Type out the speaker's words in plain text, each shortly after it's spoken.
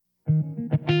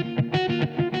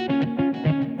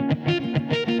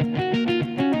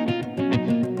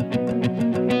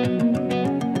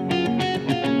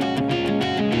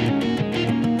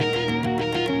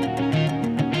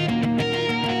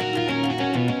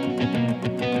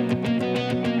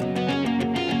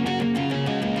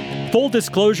Full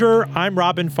disclosure, I'm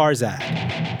Robin Farzad.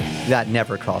 That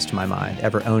never crossed my mind,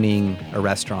 ever owning a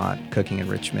restaurant, cooking in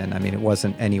Richmond. I mean, it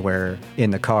wasn't anywhere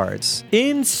in the cards.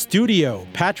 In studio,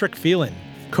 Patrick Phelan,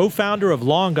 co-founder of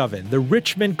Longoven, the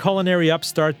Richmond culinary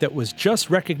upstart that was just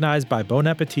recognized by Bon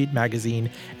Appétit magazine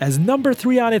as number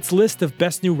 3 on its list of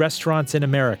best new restaurants in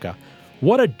America.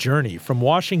 What a journey from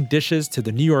washing dishes to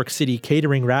the New York City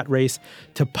catering rat race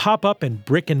to pop-up and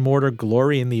brick-and-mortar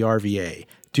glory in the RVA.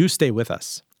 Do stay with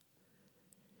us.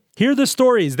 Hear the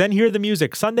stories, then hear the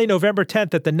music. Sunday, November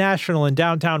 10th at the National in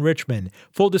downtown Richmond.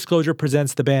 Full Disclosure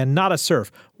presents the band Not a Surf,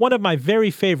 one of my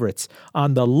very favorites,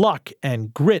 on the luck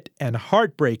and grit and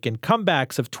heartbreak and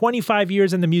comebacks of 25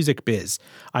 years in the music biz.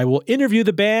 I will interview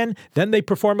the band, then they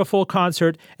perform a full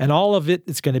concert, and all of it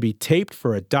is going to be taped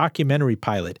for a documentary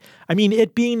pilot. I mean,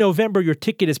 it being November, your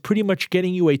ticket is pretty much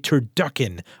getting you a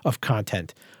turducken of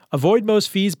content. Avoid most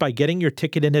fees by getting your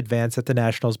ticket in advance at the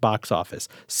National's box office.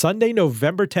 Sunday,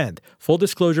 November 10th, Full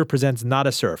Disclosure presents Not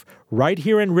a Surf, right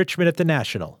here in Richmond at the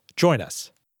National. Join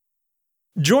us.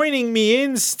 Joining me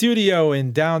in studio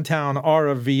in downtown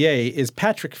RVA is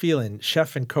Patrick Phelan,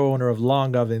 chef and co-owner of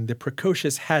Longoven, the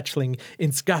precocious hatchling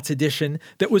in Scott's edition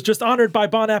that was just honored by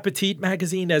Bon Appétit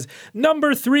magazine as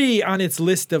number 3 on its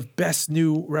list of best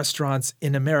new restaurants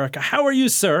in America. How are you,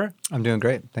 sir? I'm doing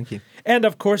great. Thank you. And,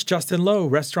 of course, Justin Lowe,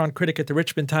 restaurant critic at the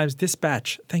Richmond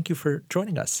Times-Dispatch. Thank you for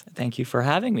joining us. Thank you for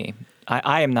having me.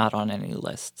 I am not on any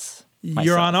lists. Myself.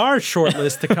 You're on our short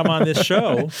list to come on this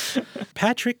show.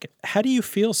 Patrick, how do you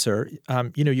feel, sir?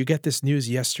 You get this news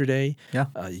yesterday. Yeah.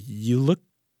 You look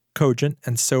cogent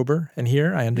and sober and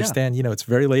here. I understand, it's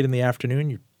very late in the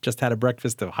afternoon. You just had a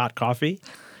breakfast of hot coffee.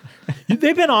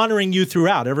 They've been honoring you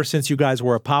throughout ever since you guys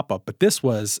were a pop-up, but this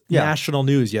was national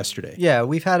news yesterday. Yeah,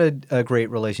 we've had a great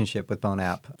relationship with Bon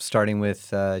App, starting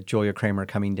with Julia Kramer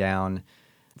coming down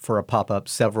for a pop-up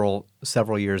several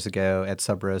years ago at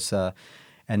Sub Rosa,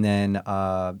 and then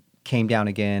came down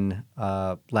again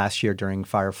last year during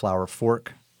Fire Flower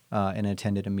Fork and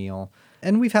attended a meal.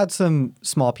 And we've had some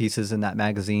small pieces in that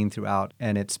magazine throughout,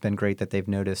 and it's been great that they've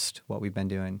noticed what we've been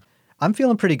doing. I'm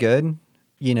feeling pretty good.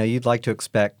 You'd like to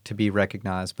expect to be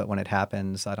recognized, but when it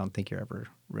happens, I don't think you're ever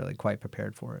really quite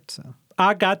prepared for it. So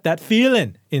I got that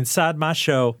feeling inside my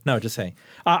show. No, just saying.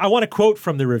 I want to quote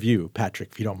from the review, Patrick,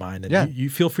 if you don't mind. And you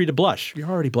feel free to blush. You're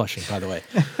already blushing, by the way.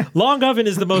 Longoven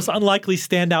is the most unlikely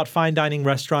standout fine dining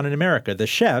restaurant in America. The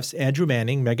chefs, Andrew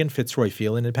Manning, Megan Fitzroy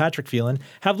Phelan, and Patrick Phelan,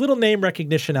 have little name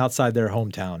recognition outside their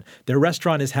hometown. Their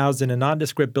restaurant is housed in a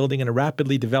nondescript building in a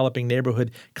rapidly developing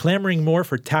neighborhood, clamoring more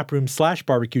for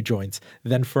taproom/barbecue joints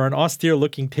than for an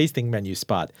austere-looking tasting menu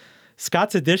spot.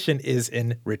 Scott's Edition is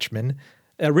in Richmond.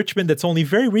 Richmond that's only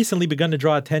very recently begun to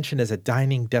draw attention as a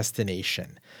dining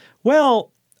destination.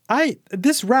 Well,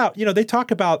 this route, they talk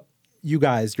about you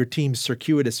guys, your team's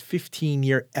circuitous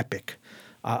 15-year epic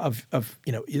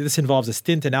this involves a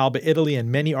stint in Alba, Italy,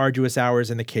 and many arduous hours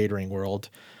in the catering world.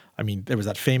 I mean, there was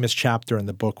that famous chapter in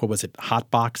the book, what was it, Hot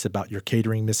Box, about your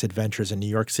catering misadventures in New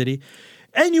York City.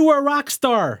 And you were a rock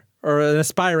star, or an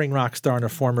aspiring rock star in a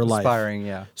former life. Aspiring,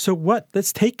 yeah. So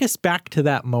let's take us back to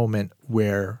that moment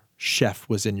where chef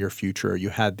was in your future. You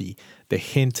had the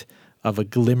hint of a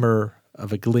glimmer,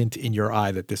 of a glint in your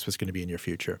eye that this was going to be in your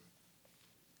future.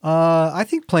 I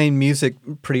think playing music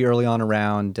pretty early on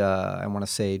around, I want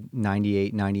to say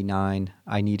 98, 99,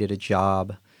 I needed a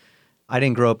job. I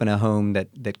didn't grow up in a home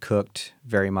that cooked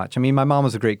very much. I mean, my mom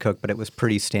was a great cook, but it was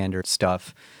pretty standard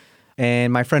stuff.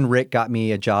 And my friend Rick got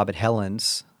me a job at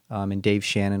Helen's, and Dave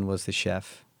Shannon was the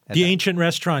chef. The ancient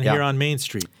restaurant here on Main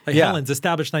Street. Helen's,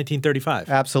 established 1935.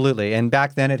 Absolutely. And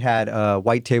back then it had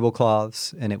white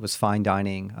tablecloths, and it was fine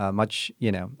dining,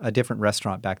 a different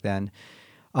restaurant back then.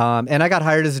 And I got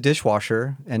hired as a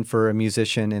dishwasher, and for a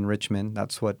musician in Richmond,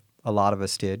 that's what a lot of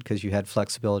us did, because you had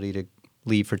flexibility to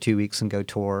leave for 2 weeks and go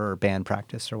tour or band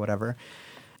practice or whatever.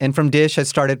 And from dish, I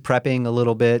started prepping a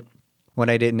little bit. When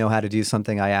I didn't know how to do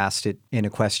something, I asked it in a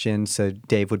question. So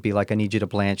Dave would be like, I need you to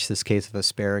blanch this case of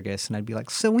asparagus. And I'd be like,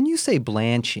 so when you say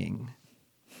blanching,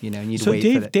 and you'd wait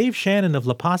for that. Dave Shannon of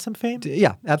La Possum fame?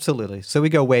 Yeah, absolutely. So we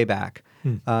go way back.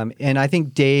 And I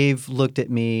think Dave looked at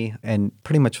me and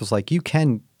pretty much was like, you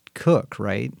can cook,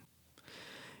 right?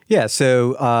 Yeah,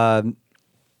 so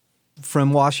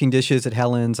from washing dishes at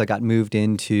Helen's, I got moved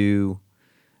into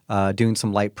doing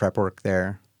some light prep work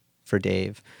there for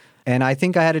Dave. And I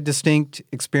think I had a distinct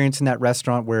experience in that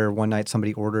restaurant where one night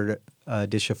somebody ordered a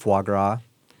dish of foie gras,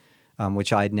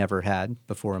 which I'd never had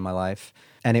before in my life.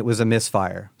 And it was a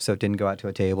misfire, so it didn't go out to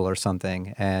a table or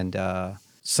something. And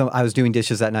so I was doing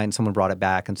dishes that night, and someone brought it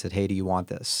back and said, hey, do you want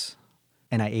this?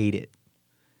 And I ate it.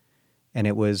 And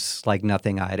it was like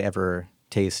nothing I had ever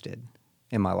tasted.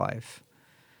 in my life.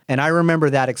 And I remember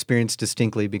that experience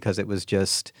distinctly because it was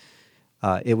just,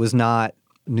 it was not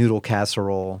noodle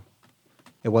casserole.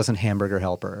 It wasn't hamburger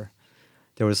helper.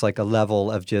 There was like a level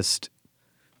of just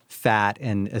fat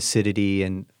and acidity,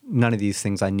 and none of these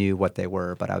things I knew what they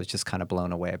were, but I was just kind of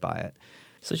blown away by it.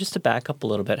 So just to back up a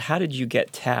little bit, how did you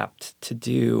get tapped to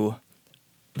do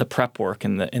the prep work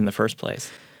in the first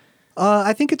place?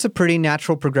 I think it's a pretty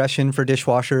natural progression for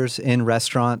dishwashers in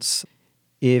restaurants.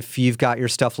 If you've got your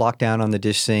stuff locked down on the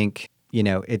dish sink,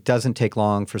 it doesn't take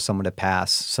long for someone to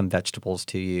pass some vegetables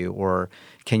to you, or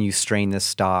can you strain this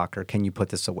stock, or can you put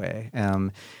this away?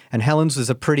 And Helen's is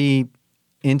a pretty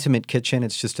intimate kitchen.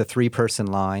 It's just a 3-person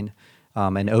line,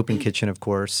 an open kitchen, of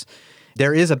course.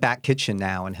 There is a back kitchen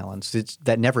now in Helen's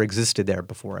that never existed there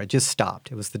before. It just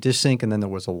stopped. It was the dish sink, and then there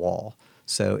was a wall.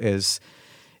 So it's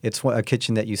a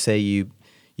kitchen that you say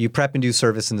you prep and do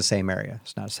service in the same area.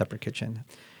 It's not a separate kitchen.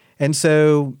 And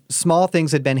so small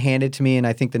things had been handed to me, and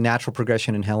I think the natural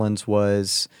progression in Helen's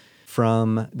was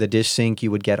from the dish sink you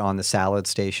would get on the salad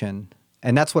station.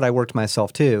 And that's what I worked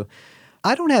myself to.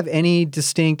 I don't have any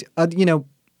distinct,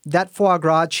 that foie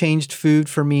gras changed food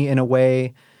for me in a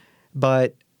way,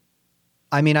 but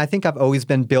I mean, I think I've always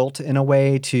been built in a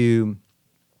way to,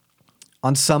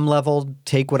 on some level,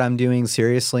 take what I'm doing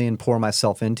seriously and pour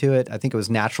myself into it. I think it was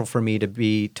natural for me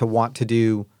to want to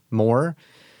do more.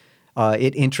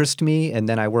 It interested me, and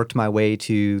then I worked my way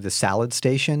to the salad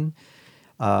station,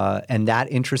 and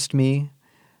that interested me.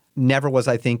 Never was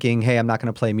I thinking, hey, I'm not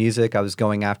going to play music. I was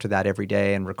going after that every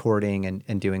day and recording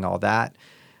and doing all that.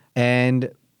 And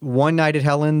one night at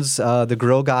Helen's, the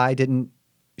grill guy didn't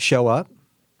show up.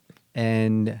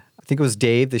 And I think it was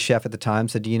Dave, the chef at the time,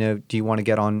 said, do you want to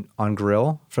get on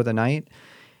grill for the night?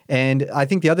 And I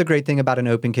think the other great thing about an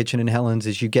open kitchen in Helen's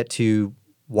is you get to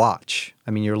watch.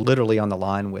 I mean, you're literally on the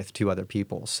line with 2 other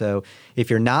people. So if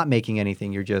you're not making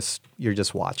anything, you're just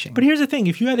watching. But here's the thing.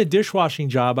 If you had a dishwashing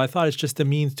job, I thought it's just a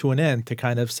means to an end to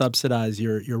kind of subsidize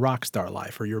your rock star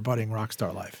life or your budding rock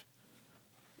star life.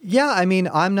 Yeah, I mean,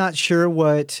 I'm not sure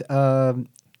what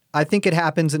I think it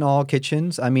happens in all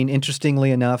kitchens. I mean,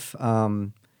 interestingly enough,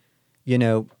 Noah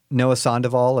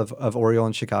Sandoval of Oriole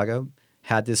in Chicago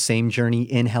had this same journey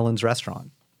in Helen's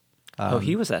restaurant.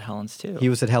 He was at Helen's too. He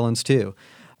was at Helen's too.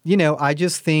 I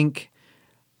just think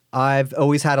I've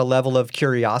always had a level of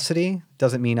curiosity.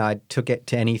 Doesn't mean I took it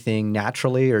to anything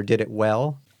naturally or did it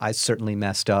well. I certainly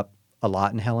messed up a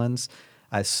lot in Helen's.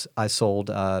 I sold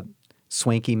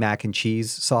swanky mac and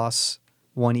cheese sauce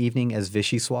one evening as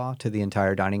vichyssoise to the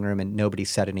entire dining room, and nobody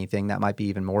said anything. That might be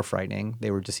even more frightening.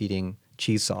 They were just eating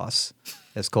cheese sauce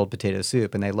as cold potato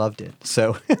soup, and they loved it.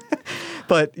 So,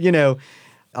 but,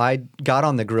 I got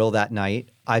on the grill that night.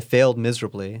 I failed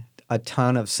miserably. A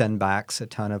ton of sendbacks, a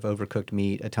ton of overcooked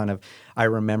meat, I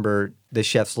remember the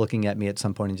chefs looking at me at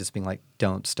some point and just being like,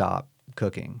 don't stop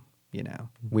cooking.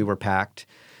 We were packed.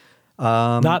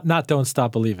 Not don't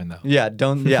stop believing though. Yeah,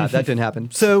 that didn't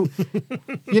happen. So,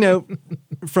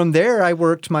 from there I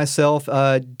worked myself.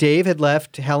 Dave had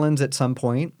left Helen's at some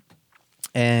point,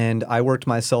 and I worked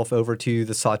myself over to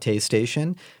the saute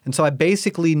station. And so I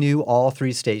basically knew all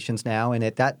 3 stations now. And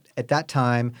at that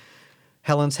time,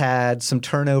 Helen's had some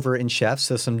turnover in chefs,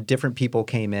 so some different people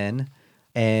came in.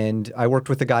 And I worked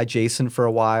with the guy Jason for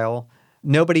a while.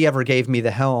 Nobody ever gave me the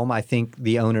helm. I think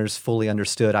the owners fully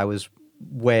understood I was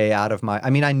way out of I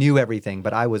knew everything,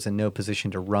 but I was in no position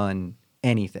to run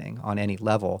anything on any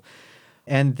level.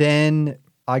 And then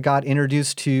I got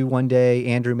introduced to one day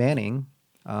Andrew Manning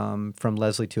from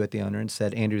Leslie Tuitt, the owner, and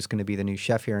said, Andrew's going to be the new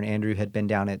chef here. And Andrew had been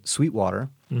down at Sweetwater.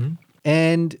 Mm-hmm.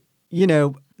 And,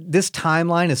 this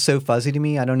timeline is so fuzzy to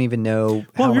me. I don't even know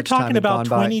how you're much time talking had about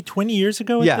gone 20 years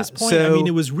ago Yeah, at this point? so-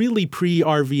 it was really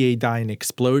pre-RVA dine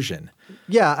explosion.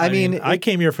 Yeah, I mean, I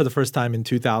came here for the first time in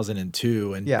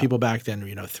 2002, and Yeah. people back then,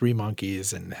 Three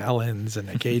Monkeys and Helen's and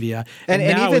Acadia. And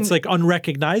now even- it's like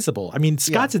unrecognizable. I mean,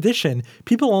 Scott's Edition,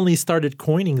 people only started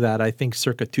coining that, I think,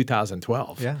 circa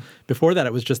 2012. Yeah. Before that,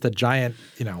 it was just a giant,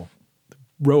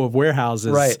 row of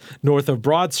warehouses Right. north of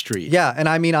Broad Street. Yeah, and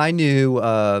I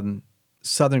knew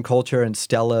Southern Culture and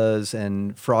Stella's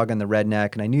and Frog and the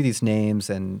Redneck, and I knew these names,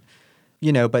 and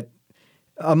but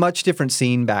a much different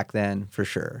scene back then for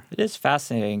sure. It is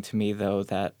fascinating to me, though,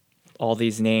 that all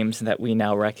these names that we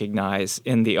now recognize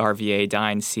in the RVA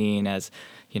dine scene as,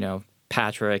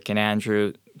 Patrick and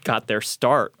Andrew got their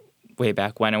start way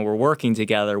back when and were working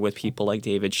together with people like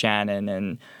David Shannon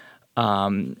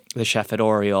and the chef at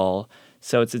Oriole.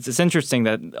 So it's interesting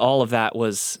that all of that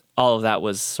was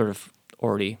sort of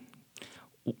already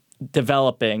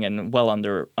developing and well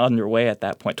underway at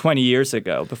that point 20 years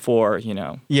ago before.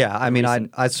 Yeah, I mean,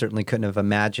 I certainly couldn't have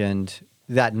imagined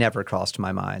that never crossed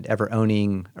my mind, ever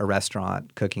owning a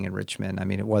restaurant, cooking in Richmond. I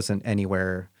mean, it wasn't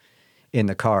anywhere in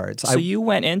the cards. So you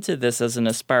went into this as an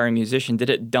aspiring musician. Did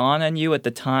it dawn on you at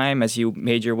the time as you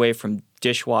made your way from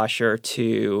dishwasher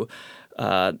to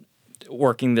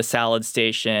working the salad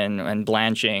station and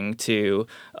blanching to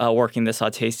working the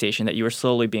sauté station that you were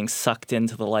slowly being sucked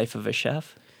into the life of a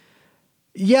chef?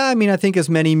 Yeah, I mean, I think as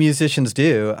many musicians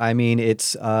do. I mean,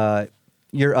 it's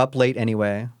you're up late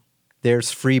anyway.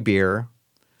 There's free beer.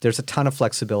 There's a ton of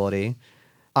flexibility.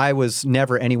 I was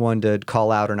never anyone to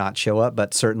call out or not show up,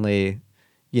 but certainly,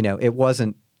 it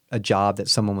wasn't a job that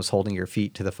someone was holding your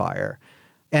feet to the fire.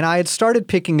 And I had started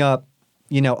picking up,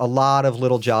 a lot of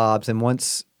little jobs. And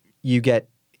once you get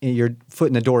your foot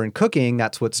in the door in cooking,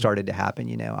 that's what started to happen.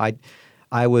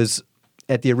 I was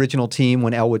at the original team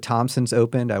when Elwood Thompson's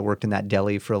opened. I worked in that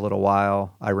deli for a little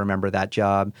while. I remember that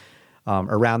job.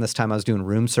 Around this time, I was doing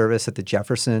room service at the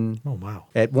Jefferson. Oh, wow.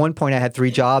 At one point, I had 3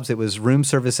 jobs. It was room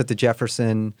service at the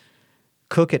Jefferson,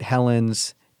 cook at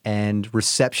Helen's, and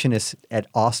receptionist at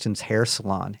Austin's hair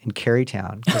salon in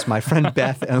Carytown because my friend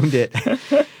Beth owned it.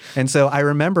 And so I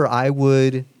remember I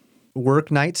would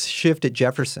work night's shift at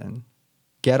Jefferson,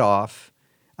 get off.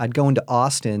 I'd go into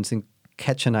Austin's and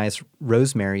catch a nice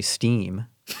rosemary steam.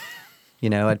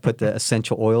 I'd put the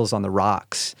essential oils on the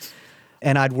rocks.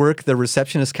 And I'd work the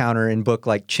receptionist counter and book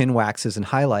like chin waxes and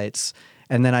highlights.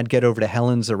 And then I'd get over to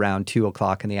Helen's around 2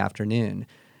 o'clock in the afternoon.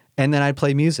 And then I'd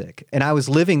play music. And I was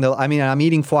living I'm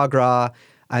eating foie gras.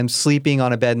 I'm sleeping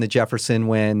on a bed in the Jefferson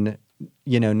when,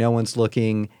 no one's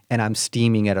looking, and I'm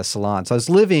steaming at a salon. So I was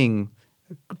living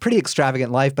a pretty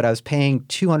extravagant life, but I was paying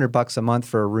 $200 a month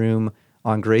for a room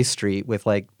on Grace Street with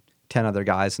like 10 other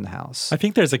guys in the house. I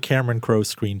think there's a Cameron Crowe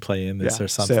screenplay in this or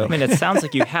something. I mean, it sounds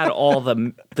like you had all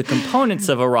the components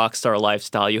of a rock star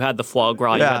lifestyle. You had the foie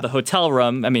gras, you had the hotel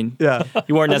room. I mean,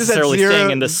 you weren't necessarily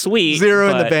staying in the suite.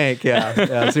 Zero in the bank,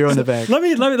 zero in the bank.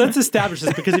 Let's establish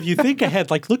this, because if you think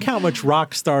ahead, like, look how much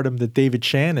rock stardom that David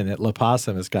Shannon at La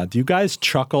Possum has got. Do you guys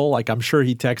chuckle? Like, I'm sure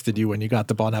he texted you when you got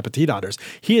the Bon Appetit honors.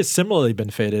 He has similarly been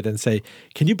fated and say,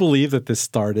 can you believe that this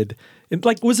started? And,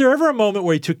 like, was there ever a moment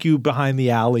where he took you behind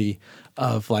the alley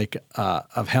of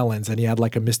Helen's and he had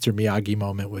like a Mr. Miyagi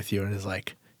moment with you and is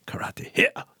like, karate,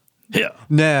 here.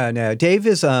 No. Dave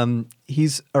is,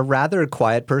 he's a rather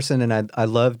quiet person, and I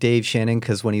love Dave Shannon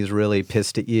because when he's really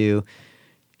pissed at you,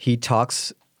 he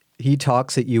talks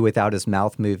at you without his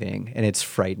mouth moving, and it's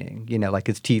frightening. Like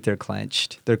his teeth are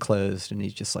clenched, they're closed, and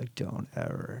he's just like, don't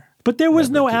ever. But there was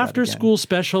no after-school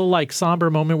special, like, somber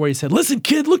moment where he said, listen,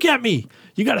 kid, look at me.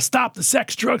 You got to stop the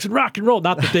sex, drugs, and rock and roll.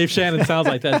 Not that Dave Shannon sounds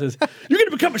like that. Says, you're going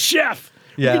to become a chef.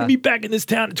 You're going to be back in this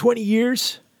town in 20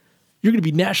 years. You're going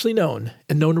to be nationally known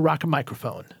and known to rock a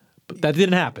microphone. But that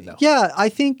didn't happen, though. Yeah, I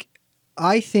think,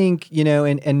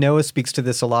 and Noah speaks to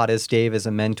this a lot as Dave as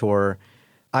a mentor.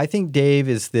 I think Dave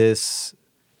is this,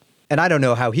 and I don't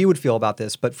know how he would feel about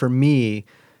this, but for me,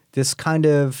 this kind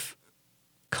of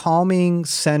calming,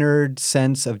 centered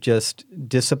sense of just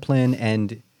discipline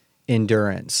and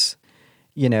endurance.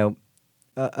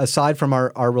 Aside from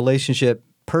our relationship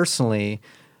personally,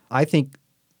 I think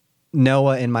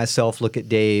Noah and myself look at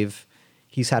Dave.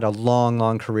 He's had a long,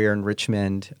 long career in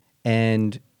Richmond,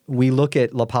 and we look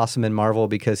at La Possum and marvel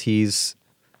because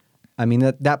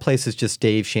that place is just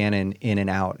Dave Shannon in and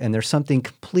out, and there's something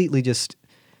completely just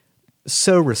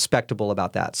so respectable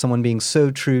about that. Someone being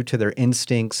so true to their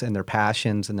instincts and their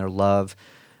passions and their love,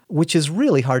 which is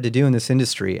really hard to do in this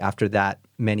industry after that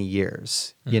many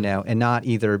years, and not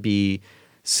either be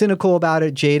cynical about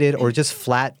it, jaded, or just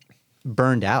flat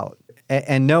burned out.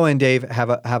 And Noah and Dave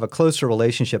have a closer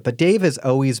relationship, but Dave has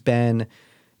always been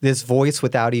this voice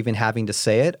without even having to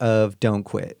say it of don't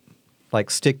quit. Like,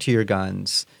 stick to your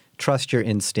guns, trust your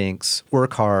instincts,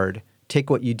 work hard, take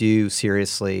what you do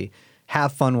seriously,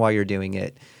 have fun while you're doing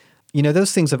it.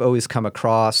 Those things have always come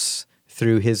across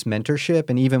through his mentorship.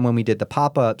 And even when we did the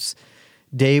pop-ups,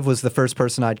 Dave was the first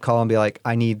person I'd call and be like,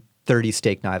 I need 30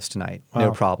 steak knives tonight. Wow.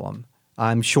 No problem.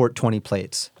 I'm short 20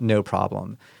 plates. No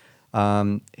problem.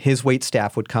 His wait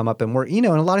staff would come up and work, and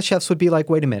a lot of chefs would be like,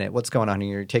 wait a minute, what's going on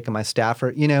here? You're taking my staff,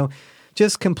 or,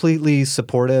 just completely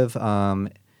supportive. And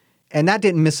that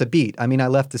didn't miss a beat. I mean, I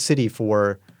left the city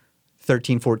for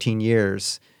 13, 14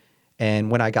 years.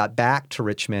 And when I got back to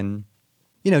Richmond,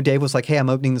 Dave was like, hey, I'm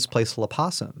opening this place, La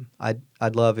Possum.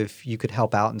 I'd love if you could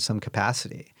help out in some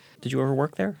capacity. Did you ever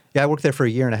work there? Yeah, I worked there for a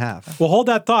year and a half. Well, hold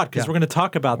that thought because we're going to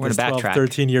talk about this 12,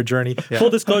 13-year journey.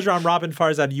 Full disclosure, I'm Robin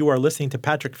Farzad. You are listening to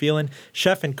Patrick Phelan,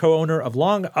 chef and co-owner of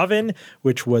Longoven,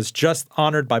 which was just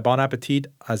honored by Bon Appetit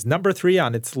as number 3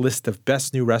 on its list of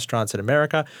best new restaurants in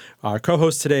America. Our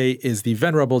co-host today is the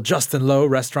venerable Justin Lowe,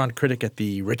 restaurant critic at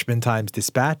the Richmond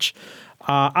Times-Dispatch.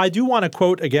 I do want to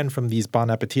quote again from these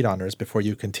Bon Appetit honors before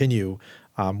you continue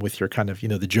with your kind of,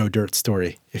 the Joe Dirt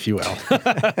story, if you will.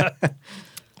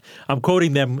 I'm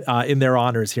quoting them in their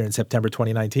honors here in September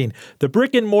 2019. The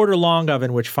brick-and-mortar Longoven,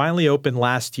 which finally opened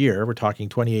last year, we're talking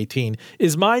 2018,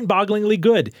 is mind-bogglingly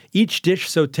good. Each dish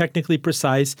so technically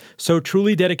precise, so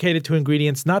truly dedicated to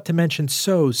ingredients, not to mention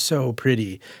so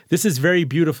pretty. This is very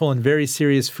beautiful and very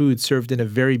serious food served in a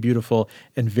very beautiful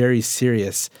and very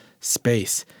serious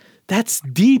space. That's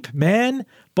deep, man.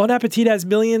 Bon Appetit has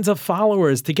millions of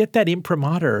followers. To get that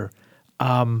imprimatur,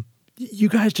 you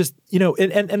guys just,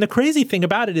 and the crazy thing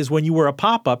about it is when you were a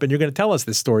pop-up, and you're going to tell us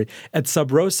this story, at Sub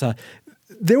Rosa,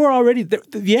 there were already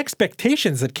the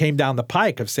expectations that came down the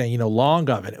pike of saying,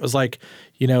 Longoven. It was like,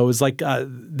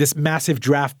 this massive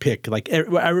draft pick. Like,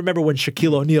 I remember when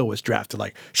Shaquille O'Neal was drafted,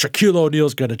 like, Shaquille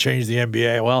O'Neal's going to change the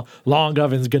NBA. Well,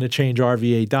 Longoven's going to change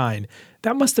RVA Dine.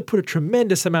 That must have put a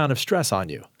tremendous amount of stress on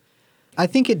you. I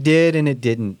think it did and it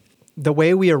didn't. The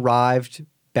way we arrived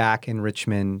back in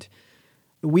Richmond,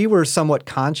 we were somewhat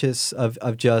conscious of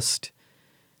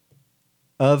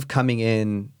coming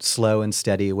in slow and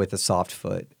steady with a soft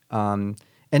foot, and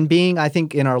being, I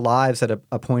think, in our lives at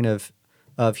a point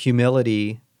of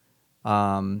humility,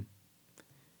 and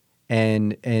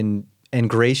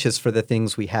gracious for the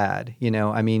things we had.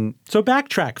 So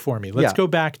backtrack for me. Let's go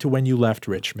back to when you left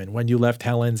Richmond, when you left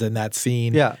Helen's and that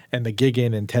scene, and the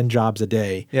gigging and 10 jobs a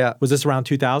day. Yeah, was this around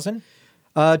 2000?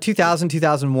 2000,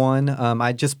 2001.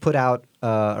 I just put out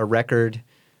a record,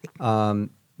 the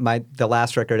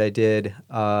last record I did,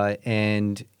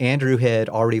 and Andrew had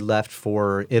already left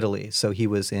for Italy, so he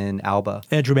was in Alba.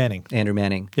 Andrew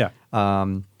Manning. Yeah.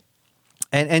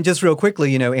 And just real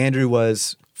quickly, Andrew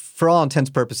was, for all intents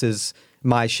and purposes,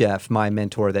 my chef, my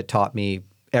mentor that taught me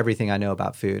everything I know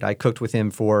about food. I cooked with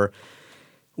him for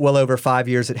well over 5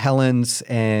 years at Helen's,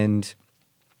 and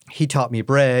he taught me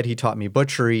bread, he taught me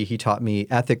butchery, he taught me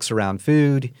ethics around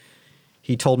food.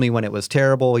 He told me when it was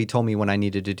terrible, he told me when I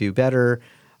needed to do better,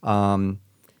 and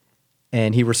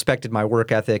he respected my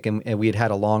work ethic, and we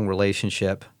had a long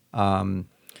relationship around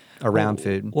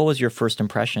food. What was your first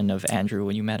impression of Andrew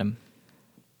when you met him?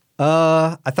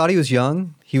 I thought he was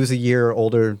young. He was a year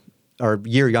older, or a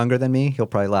year younger than me. He'll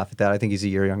probably laugh at that. I think he's a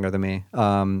year younger than me.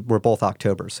 We're both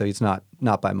October, so he's not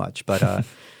by much. But,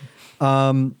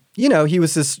 he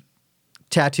was this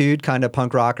tattooed kind of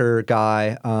punk rocker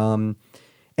guy.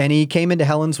 And he came into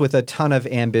Helen's with a ton of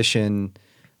ambition.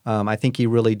 I think he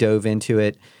really dove into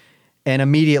it and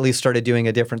immediately started doing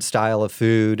a different style of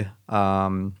food.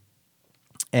 And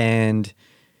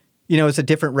it's a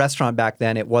different restaurant back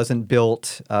then. It wasn't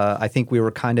built. I think we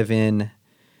were kind of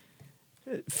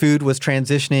food was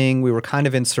transitioning. We were kind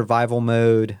of in survival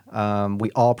mode.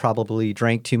 We all probably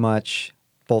drank too much,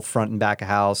 both front and back of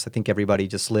house. I think everybody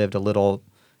lived a little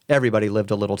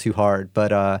too hard.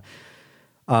 But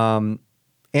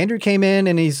Andrew came in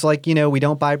and he's like, we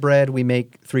don't buy bread. We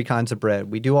make 3 kinds of bread.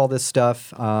 We do all this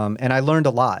stuff. And I learned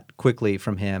a lot quickly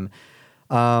from him.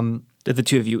 Did the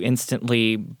two of you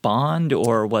instantly bond,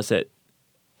 or was it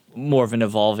more of an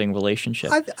evolving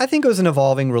relationship? I think it was an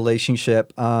evolving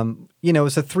relationship. It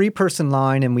was a 3-person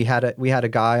line, and we had a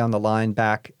guy on the line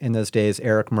back in those days,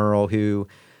 Eric Merle, who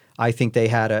I think they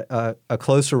had a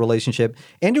closer relationship.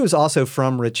 Andrew was also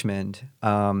from Richmond,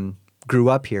 grew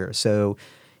up here, so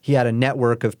he had a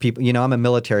network of people. I'm a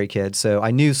military kid, so I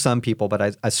knew some people,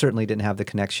 but I certainly didn't have the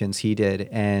connections he did,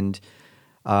 and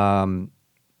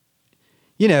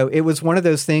it was one of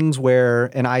those things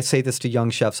where, and I say this to young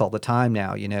chefs all the time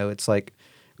now, it's like,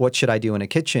 what should I do in a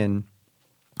kitchen?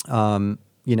 What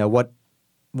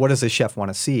does a chef want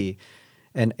to see?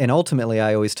 And ultimately,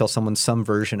 I always tell someone some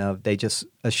version of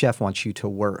a chef wants you to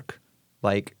work.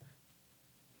 Like,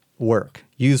 work.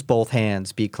 Use both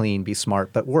hands, be clean, be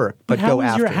smart, but work. But go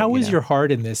after it. How was your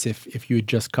heart in this if you had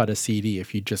just cut a CD,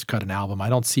 if you just cut an album? I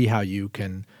don't see how you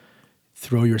can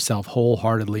throw yourself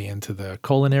wholeheartedly into the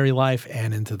culinary life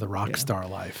and into the rock star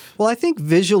life. Well, I think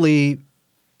visually,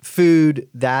 food,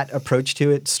 that approach to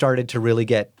it started to really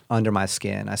get under my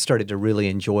skin. I started to really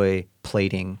enjoy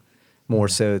plating more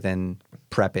so than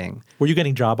prepping. Were you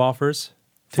getting job offers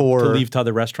to leave to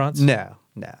other restaurants? No,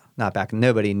 not back.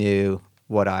 Nobody knew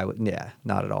what I would. Yeah,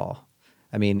 not at all.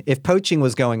 I mean, if poaching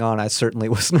was going on, I certainly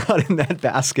was not in that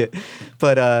basket.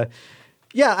 But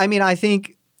I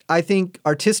think I think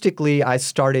artistically, I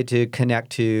started to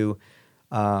connect to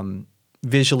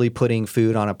visually putting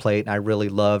food on a plate, and I really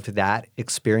loved that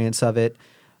experience of it.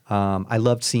 I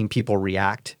loved seeing people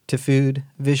react to food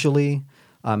visually.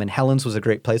 And Helen's was a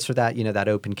great place for that. You know, that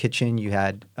open kitchen. You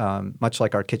had, much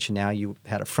like our kitchen now, you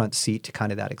had a front seat to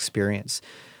kind of that experience.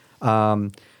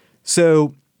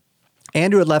 So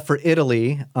Andrew had left for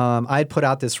Italy. I had put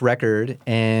out this record,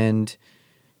 and,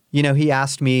 you know, he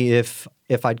asked me if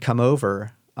I'd come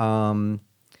over and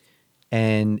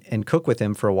cook with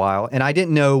him for a while. And I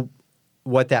didn't know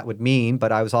what that would mean,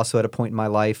 but I was also at a point in my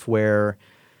life where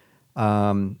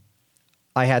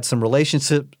I had some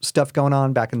relationship stuff going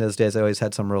on. Back in those days, I always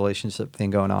had some relationship thing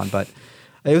going on, but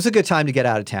it was a good time to get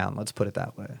out of town. Let's put it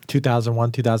that way.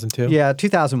 2001, 2002? Yeah,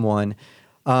 2001.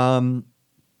 And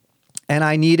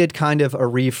I needed kind of a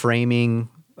reframing.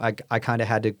 I kind of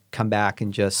had to come back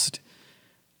and just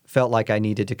felt like I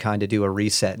needed to kind of do a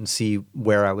reset and see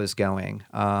where I was going.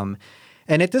 And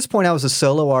at this point, I was a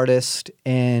solo artist,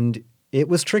 and it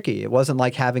was tricky. It wasn't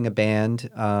like having a band.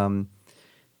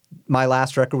 My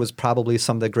last record was probably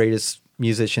some of the greatest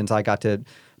musicians. I got to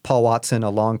Paul Watson, a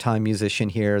longtime musician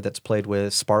here that's played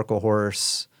with Sparkle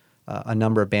Horse, a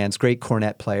number of bands, great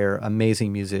cornet player,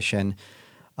 amazing musician.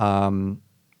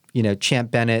 You know,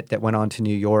 Champ Bennett that went on to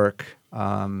New York.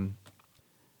 I'm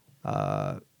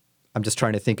just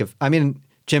trying to think of,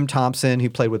 Jim Thompson, who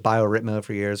played with Biorhythmo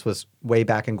for years, was way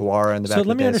back in Guara in the back of the day. So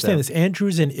let me understand this.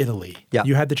 Andrew's in Italy. Yeah.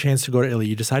 You had the chance to go to Italy.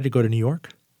 You decided to go to New York?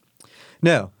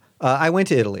 No. I went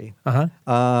to Italy. Uh-huh.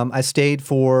 I stayed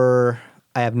for,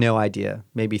 I have no idea,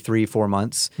 maybe 3-4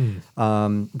 months.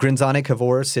 Grinzane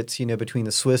Cavour sits, you know, between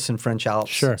the Swiss and French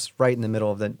Alps. Sure. It's right in the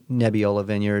middle of the Nebbiolo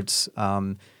vineyards.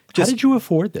 How did you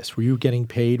afford this? Were you getting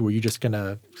paid? Were you just going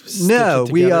to No,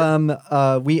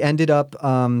 we ended up...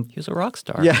 He was a rock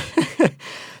star. Yeah.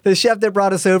 The chef that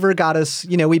brought us over got us,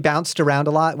 you know, we bounced around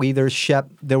a lot.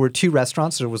 There were 2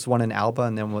 restaurants. There was one in Alba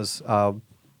and then was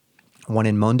one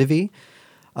in Mondevi.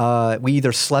 We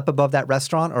either slept above that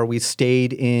restaurant or we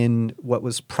stayed in what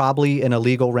was probably an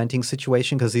illegal renting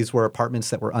situation because these were apartments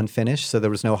that were unfinished, so there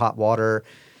was no hot water.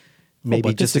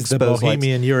 Maybe just this is the exposed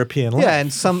bohemian European life. Yeah,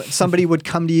 and somebody would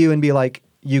come to you and be like,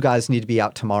 "You guys need to be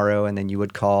out tomorrow," and then you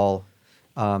would call,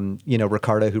 you know,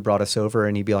 Ricardo, who brought us over,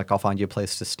 and he'd be like, "I'll find you a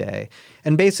place to stay."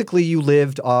 And basically, you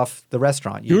lived off the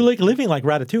restaurant. You were like living like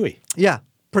Ratatouille. Yeah,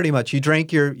 pretty much. You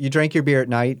drank your beer at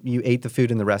night. You ate the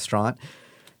food in the restaurant.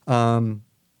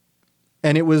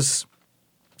 And it was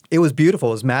beautiful.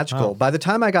 It was magical. Oh. By the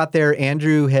time I got there,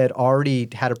 Andrew had already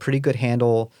had a pretty good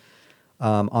handle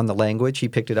on the language. He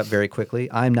picked it up very quickly.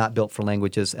 I'm not built for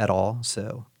languages at all,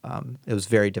 so it was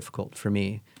very difficult for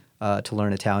me to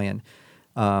learn Italian.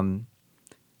 And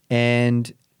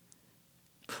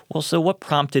well, so what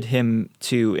prompted him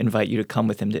to invite you to come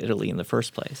with him to Italy in the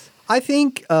first place? I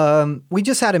think we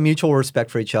just had a mutual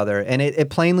respect for each other, and it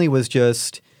plainly was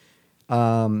just.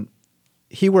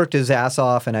 He worked his ass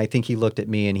off, and I think he looked at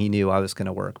me and he knew I was going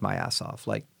to work my ass off.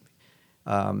 Like,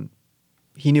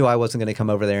 he knew I wasn't going to come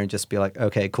over there and just be like,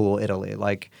 okay, cool, Italy.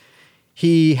 Like,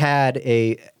 he had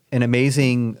an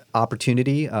amazing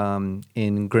opportunity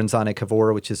in Grinzane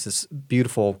Cavour, which is this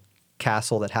beautiful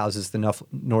castle that houses the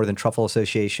Northern Truffle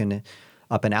Association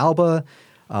up in Alba.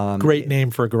 Great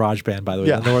name for a garage band, by the way.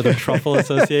 Yeah. The Northern Truffle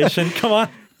Association. Come on.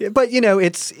 But, you know,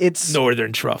 it's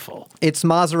Northern Truffle. It's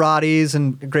Maseratis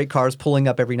and great cars pulling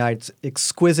up every night. It's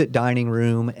exquisite dining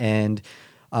room. And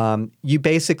you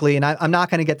basically, and I'm not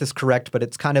going to get this correct, but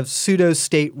it's kind of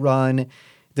pseudo-state run.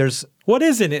 There's what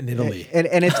isn't it in Italy? And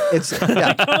it's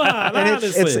yeah. Come on,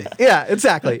 honestly. Yeah,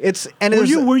 exactly.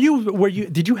 Were you?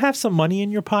 Did you have some money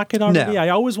in your pocket already? No. I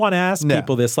always want to ask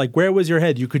people this. Like, where was your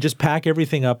head? You could just pack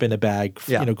everything up in a bag.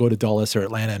 Yeah. You know, go to Dulles or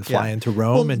Atlanta and fly into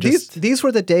Rome well, and these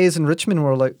were the days in Richmond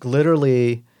where like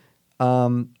literally.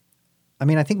 I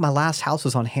think my last house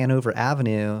was on Hanover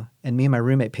Avenue, and me and my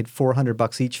roommate paid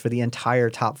 $400 each for the entire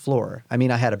top floor. I mean,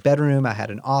 I had a bedroom, I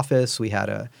had an office, we had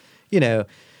a, you know.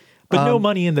 But no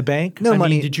money in the bank. No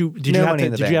money. Did you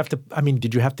have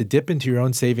to dip into your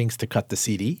own savings to cut the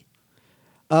CD?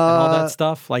 And all that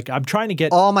stuff. Like, I'm trying to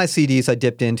get all my CDs. I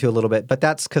dipped into a little bit, but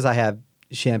that's because I have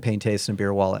champagne taste and a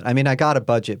beer wallet. I mean, I got a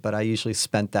budget, but I usually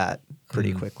spent that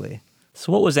pretty quickly.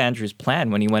 So, what was Andrew's plan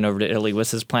when he went over to Italy?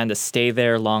 Was his plan to stay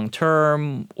there long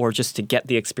term, or just to get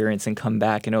the experience and come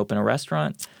back and open a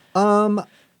restaurant? I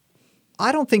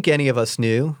don't think any of us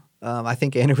knew. I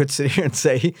think Andrew would sit here and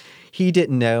say he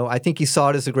didn't know. I think he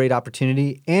saw it as a great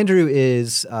opportunity. Andrew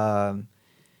is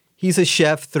he's a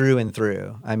chef through and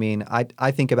through. I mean,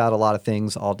 I think about a lot of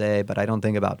things all day, but I don't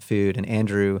think about food. And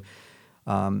Andrew,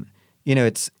 you know,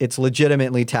 it's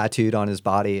legitimately tattooed on his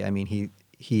body. I mean,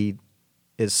 he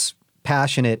is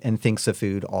passionate and thinks of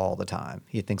food all the time.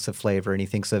 He thinks of flavor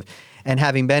and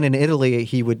having been in Italy,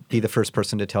 he would be the first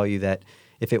person to tell you that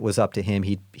if it was up to him,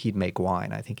 he'd make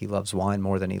wine. I think he loves wine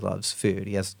more than he loves food.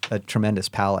 He has a tremendous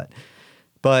palate.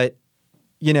 But,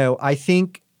 I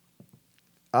think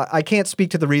I can't speak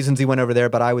to the reasons he went over there,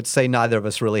 but I would say neither of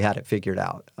us really had it figured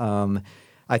out.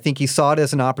 I think he saw it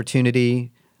as an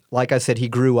opportunity. Like I said, he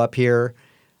grew up here.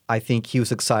 I think he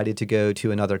was excited to go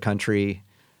to another country.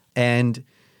 And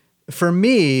for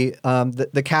me,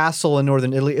 the castle in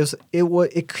northern Italy,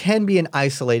 it can be an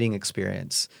isolating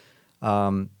experience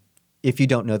if you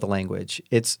don't know the language.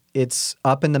 It's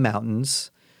up in the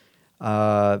mountains,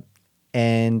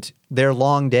 and they're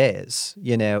long days.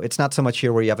 It's not so much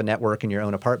here where you have a network in your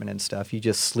own apartment and stuff. You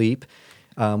just sleep.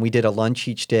 We did a lunch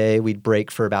each day. We'd break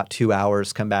for about 2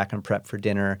 hours, come back and prep for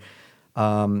dinner.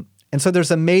 And so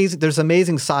there's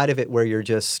amazing side of it where you're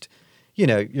just,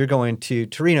 you're going to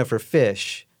Torino for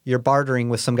fish. You're bartering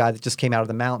with some guy that just came out of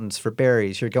the mountains for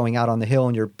berries. You're going out on the hill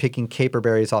and you're picking caper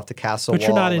berries off the castle wall. But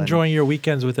you're not enjoying your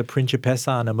weekends with a Principessa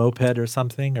on a moped or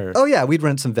something? Or? Oh, yeah. We'd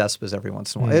rent some Vespas every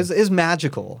once in a while. It's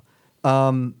magical.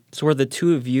 So were the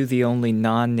two of you the only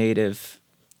non-native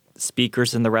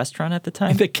speakers in the restaurant at the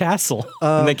time? The castle.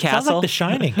 In the castle? Sounds like The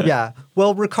Shining. Yeah.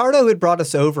 Well, Ricardo, who had brought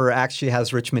us over, actually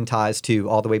has Richmond ties too,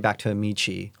 all the way back to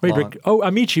Amici. Wait,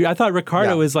 Amici. I thought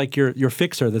Ricardo Yeah. is like your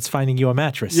fixer that's finding you a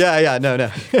mattress. Yeah, no.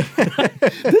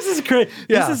 This is great.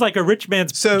 Yeah. This is like a rich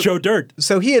man's Joe Dirt.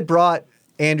 So he had brought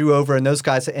Andrew over and those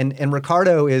guys, and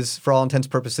Ricardo is, for all intents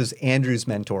and purposes, Andrew's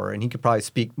mentor, and he could probably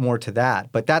speak more to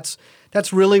that. But that's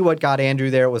really what got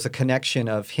Andrew there, was a connection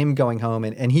of him going home,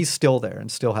 and he's still there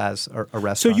and still has a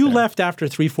restaurant. So you there. left after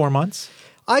 3-4 months?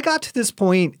 I got to this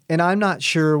point, and I'm not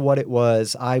sure what it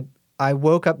was. I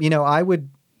woke up, I would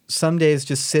some days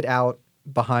just sit out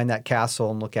behind that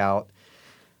castle and look out.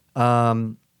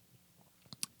 And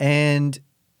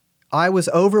I was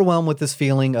overwhelmed with this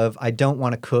feeling of I don't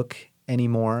want to cook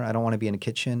anymore. I don't want to be in a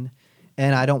kitchen,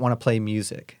 and I don't want to play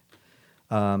music.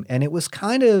 And it was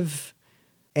kind of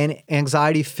an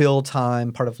anxiety-filled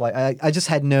time, part of life. I just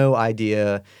had no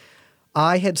idea.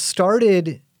 I had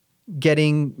started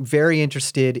getting very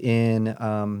interested in,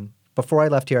 before I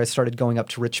left here, I started going up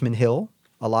to Richmond Hill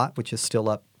a lot, which is still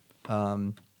up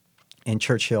in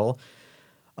Churchill.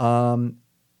 And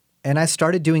I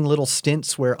started doing little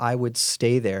stints where I would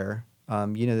stay there.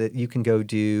 That you can go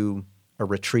do a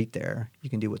retreat there.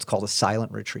 You can do what's called a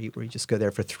silent retreat, where you just go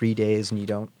there for 3 days and you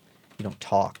don't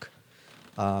talk.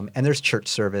 And there's church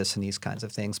service and these kinds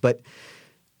of things. But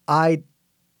I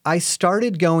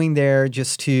started going there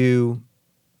just to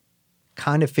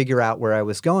kind of figure out where I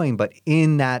was going. But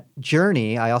in that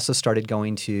journey, I also started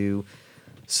going to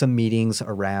some meetings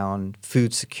around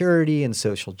food security and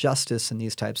social justice and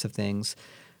these types of things.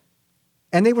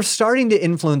 And they were starting to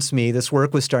influence me. This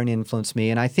work was starting to influence me.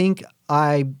 And I think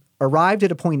I arrived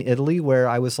at a point in Italy where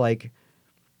I was like,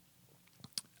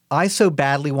 I so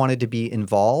badly wanted to be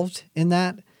involved in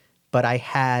that, but I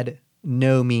had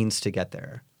no means to get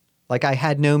there. Like, I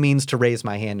had no means to raise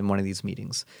my hand in one of these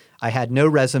meetings. I had no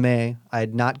resume. I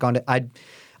had not gone to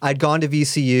I'd gone to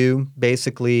VCU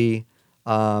basically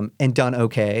and done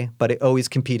okay, but it always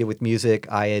competed with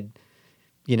music. I had,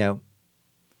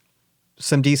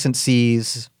 some decent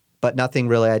C's, but nothing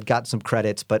really. I'd got some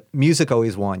credits, but music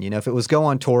always won. If it was go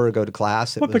on tour or go to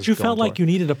class, it was But you go felt on like tour.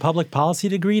 you needed a public policy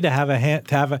degree to have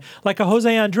like a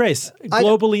Jose Andres,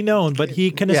 globally known, but he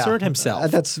can assert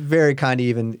himself. That's very kind of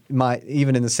even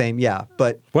in the same,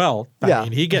 but Well, I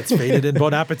mean, he gets faded in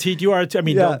Bon Appetit. You are,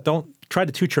 don't try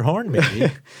to toot your horn,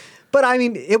 maybe. But I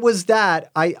mean, it was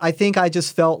that. I think I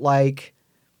just felt like,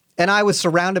 and I was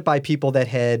surrounded by people that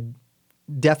had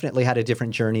definitely had a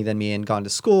different journey than me and gone to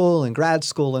school and grad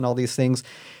school and all these things.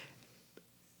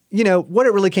 What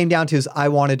it really came down to is I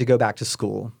wanted to go back to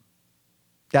school.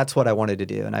 That's what I wanted to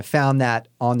do. And I found that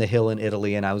on the hill in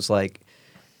Italy, and I was like,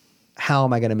 how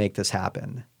am I going to make this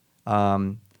happen?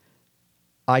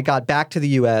 I got back to the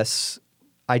U.S.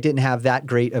 I didn't have that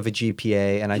great of a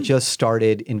GPA, and I just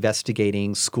started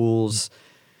investigating schools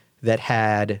that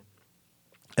had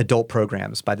adult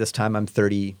programs. By this time, I'm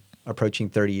approaching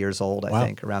 30 years old, I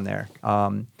think, around there.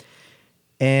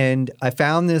 And I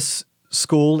found this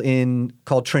school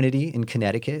called Trinity in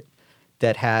Connecticut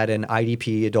that had an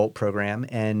IDP adult program.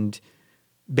 And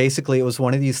basically it was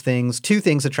one of these things. Two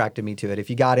things attracted me to it. If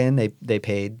you got in, they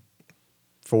paid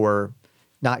for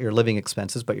not your living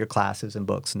expenses, but your classes and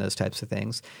books and those types of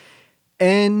things.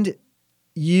 And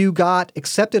you got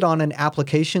accepted on an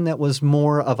application that was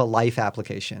more of a life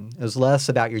application. It was less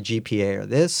about your GPA or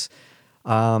this.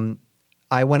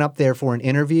 I went up there for an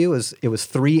interview. It was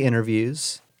 3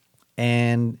 interviews,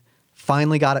 and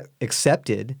finally got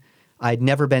accepted. I'd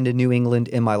never been to New England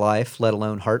in my life, let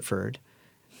alone Hartford.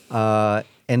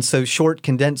 And so, short,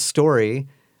 condensed story,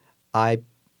 I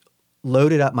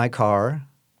loaded up my car.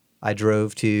 I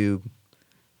drove to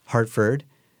Hartford.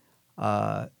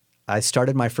 I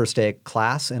started my first day of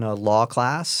class in a law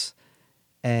class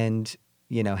and,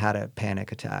 had a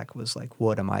panic attack. Was like,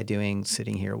 what am I doing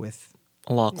sitting here with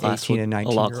a law class 18 and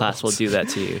 19 A law class will do that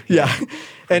to you. Yeah.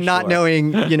 And not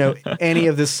knowing, any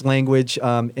of this language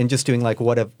and just doing like,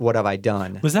 what have I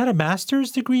done? Was that a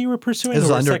master's degree you were pursuing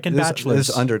or a second bachelor's? This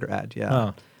is undergrad,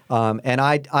 yeah. And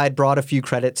I'd brought a few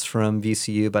credits from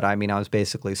VCU, but I was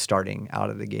basically starting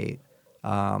out of the gate.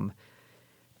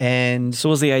 And so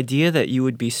was the idea that you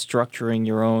would be structuring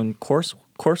your own course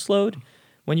load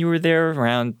when you were there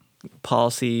around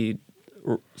policy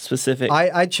specific?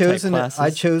 I'd chosen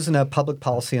a public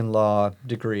policy and law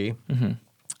degree.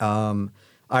 Mm-hmm.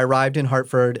 I arrived in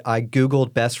Hartford. I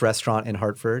Googled best restaurant in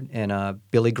Hartford, and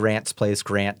Billy Grant's place,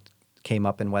 Grant, came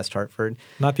up in West Hartford.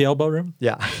 Not the Elbow Room?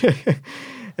 Yeah.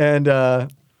 And I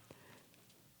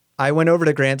went over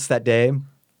to Grant's that day.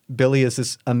 Billy is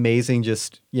this amazing,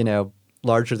 just,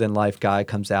 larger-than-life guy,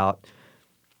 comes out.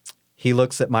 He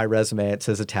looks at my resume. It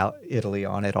says Italy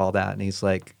on it, all that. And he's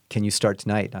like, can you start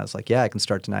tonight? And I was like, yeah, I can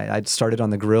start tonight. I'd started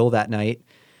on the grill that night.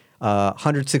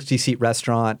 160-seat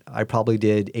restaurant. I probably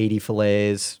did 80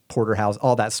 fillets, porterhouse,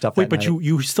 all that stuff. Wait, but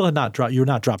you still had not dropped. You're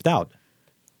not dropped out.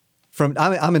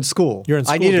 I'm in school. You're in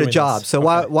school. I needed a job. This. So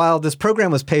okay. while this program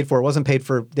was paid for, it wasn't paid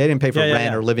for. They didn't pay for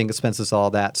rent or living expenses,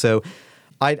 all that. So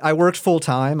I worked full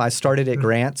time. I started at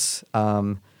Grant's.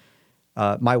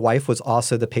 My wife was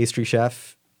also the pastry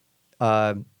chef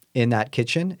in that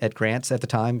kitchen at Grant's at the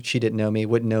time. She didn't know me,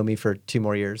 wouldn't know me for 2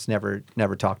 more years, never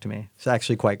talked to me. It's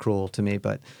actually quite cruel to me,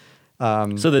 but...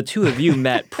 so the two of you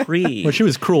met pre... Well, she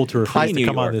was cruel to her friends to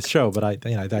come York. on this show, but I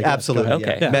absolutely.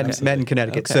 Okay. Yeah. Met in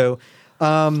Connecticut. Okay. So,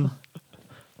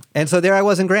 and so there I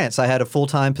was in Grant's. I had a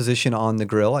full-time position on the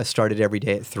grill. I started every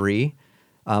day at 3.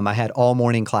 I had all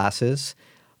morning classes.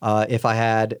 If I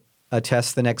had a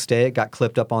test the next day, it got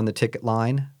clipped up on the ticket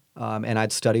line, and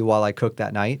I'd study while I cooked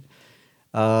that night.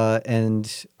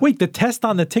 And wait, the test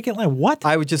on the ticket line? What?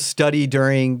 I would just study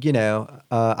during, You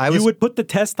would put the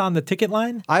test on the ticket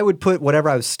line? I would put whatever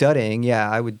I was studying. Yeah,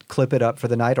 I would clip it up for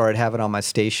the night, or I'd have it on my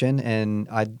station, and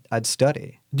I'd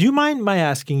study. Do you mind my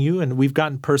asking you? And we've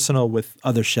gotten personal with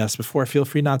other chefs before. Feel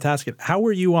free not to ask it. How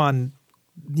were you on,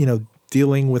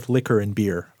 dealing with liquor and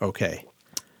beer? Okay.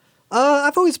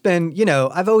 I've always been,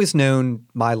 I've always known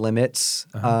my limits.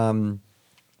 Uh-huh.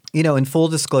 In full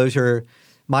disclosure,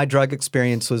 my drug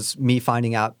experience was me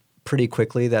finding out pretty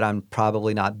quickly that I'm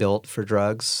probably not built for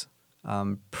drugs.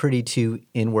 Pretty too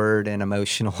inward and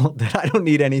emotional that I don't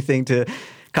need anything to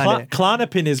kind of...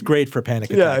 Klonopin is great for panic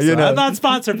attacks. Yeah, I'm not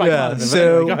sponsored by Klonopin.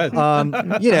 So,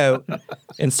 anyway,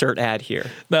 Insert ad here.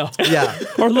 No. Yeah.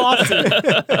 Or lawsuit.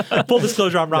 Full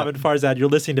disclosure, I'm Robin Farzad. You're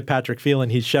listening to Patrick Phelan.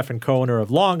 He's chef and co-owner of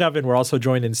Longoven. We're also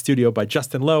joined in studio by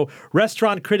Justin Lowe,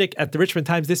 restaurant critic at the Richmond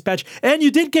Times-Dispatch. And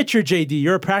you did get your JD.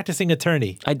 You're a practicing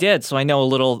attorney. I did, so I know a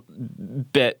little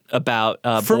bit about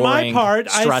For boring, my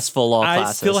part, stressful law I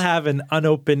classes. still have an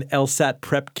unopened LSAT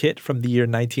prep kit from the year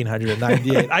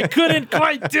 1998. I couldn't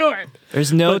quite do it.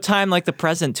 There's no time like the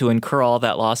present to incur all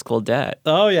that law school debt.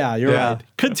 Oh, yeah, you're right.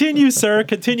 Continue, sir.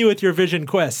 Continue with your vision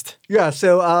quest. Yeah,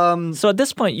 so... So at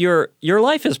this point, your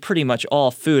life is pretty much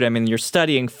all food. I mean, you're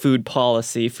studying food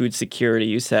policy, food security,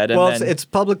 you said. And well, it's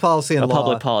public policy and law.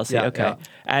 Public policy, yeah, okay. Yeah.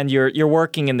 And you're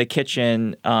working in the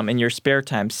kitchen in your spare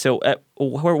time. So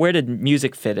where did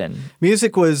music fit in?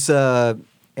 Music was,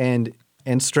 and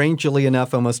strangely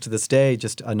enough, almost to this day,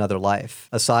 just another life.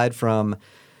 Aside from...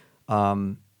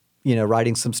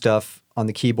 writing some stuff on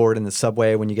the keyboard in the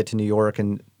subway when you get to New York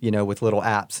and, with little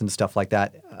apps and stuff like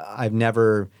that. I've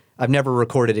never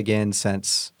recorded again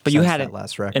since But you that hadn't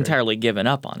last record. entirely given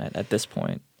up on it at this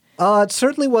point. It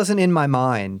certainly wasn't in my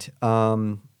mind.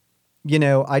 I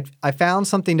found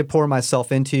something to pour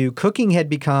myself into. Cooking had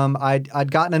become,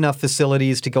 I'd gotten enough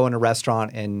facilities to go in a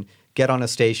restaurant and get on a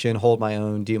station, hold my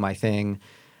own, do my thing.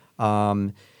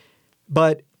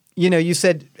 But you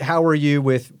said, how were you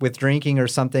with drinking or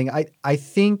something? I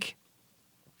think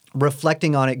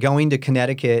reflecting on it, going to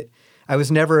Connecticut, I was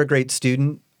never a great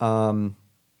student.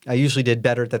 I usually did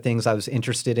better at the things I was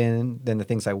interested in than the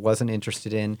things I wasn't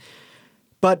interested in.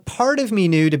 But part of me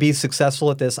knew to be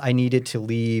successful at this, I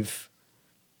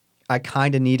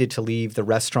kind of needed to leave the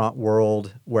restaurant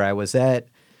world where I was at,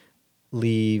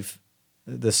 leave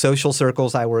the social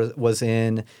circles I was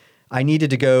in. I needed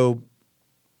to go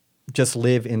just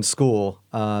live in school.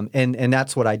 And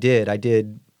that's what I did. I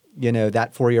did,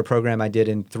 that 4-year program I did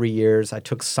in 3 years. I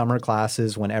took summer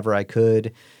classes whenever I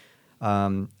could.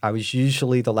 I was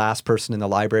usually the last person in the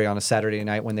library on a Saturday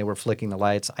night when they were flicking the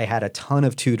lights. I had a ton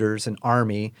of tutors, an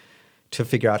army, to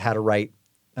figure out how to write.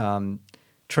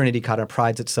 Trinity kind of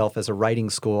prides itself as a writing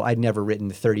school. I'd never written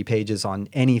 30 pages on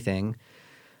anything.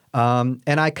 And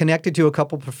I connected to a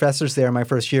couple professors there my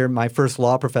first year. My first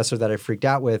law professor that I freaked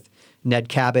out with, Ned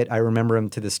Cabot, I remember him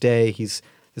to this day. He's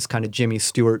this kind of Jimmy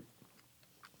Stewart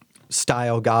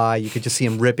style guy. You could just see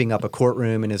him ripping up a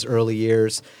courtroom in his early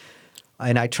years.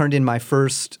 And I turned in my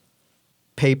first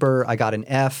paper. I got an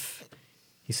F.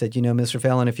 He said, Mr.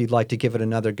 Phelan, if you'd like to give it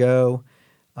another go.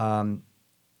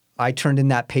 I turned in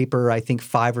that paper, I think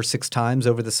 5 or 6 times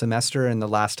over the semester. And the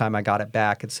last time I got it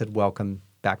back, it said, welcome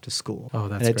back to school. Oh,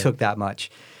 that's And it great. took that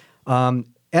much. And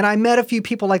I met a few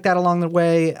people like that along the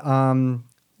way.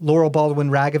 Laurel Baldwin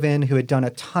Ragavan, who had done a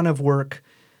ton of work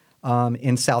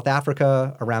in South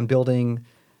Africa around building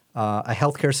a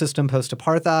healthcare system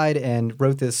post-apartheid, and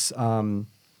wrote this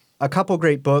a couple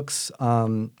great books.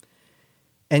 And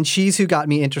she's who got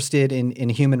me interested in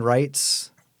human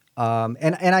rights.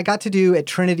 And I got to do at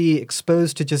Trinity,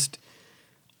 exposed to just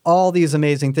all these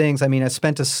amazing things. I mean, I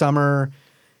spent a summer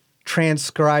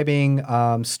transcribing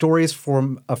stories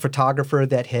from a photographer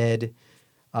that had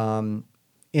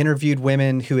interviewed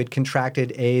women who had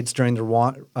contracted AIDS during the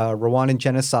Rwandan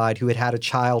genocide, who had had a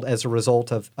child as a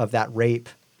result of that rape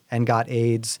and got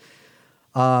AIDS.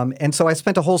 And so I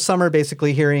spent a whole summer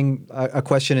basically hearing a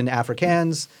question in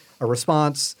Afrikaans, a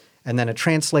response, and then a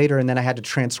translator, and then I had to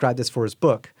transcribe this for his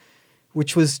book,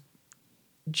 which was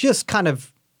just kind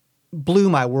of blew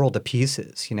my world to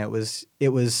pieces.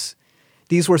 It was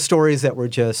these were stories that were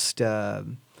just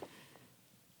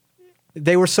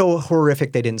they were so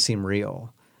horrific they didn't seem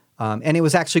real. And it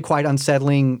was actually quite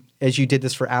unsettling as you did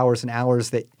this for hours and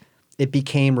hours that it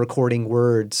became recording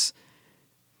words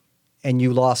and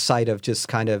you lost sight of just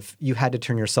kind of, you had to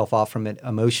turn yourself off from it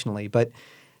emotionally. But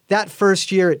that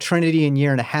first year at Trinity and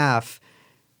year and a half,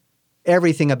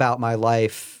 everything about my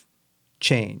life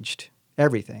changed.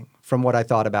 Everything, from what I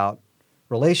thought about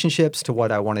relationships to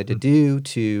what I wanted to do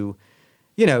to,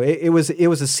 it was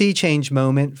a sea change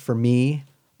moment for me.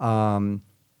 And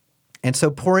so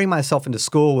pouring myself into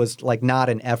school was like not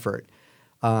an effort.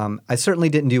 I certainly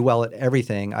didn't do well at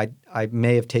everything. I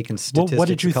may have taken statistics. Well, what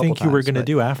did you think you were going to but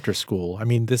do after school? I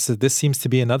mean, this seems to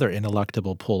be another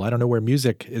ineluctable pull. I don't know where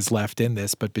music is left in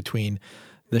this, but between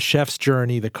the chef's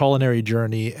journey, the culinary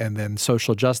journey, and then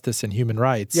social justice and human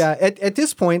rights. Yeah, at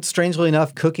this point, strangely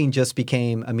enough, cooking just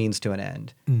became a means to an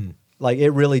end. Like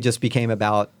it really just became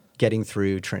about getting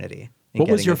through Trinity. What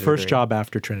was your first job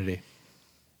after Trinity?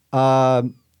 I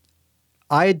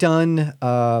had done.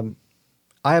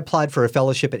 I applied for a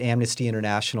fellowship at Amnesty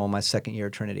International my second year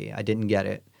at Trinity. I didn't get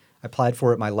it. I applied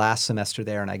for it my last semester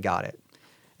there, and I got it.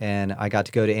 And I got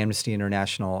to go to Amnesty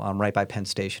International right by Penn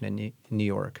Station in New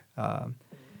York.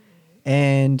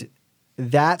 And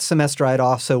that semester, I had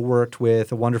also worked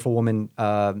with a wonderful woman,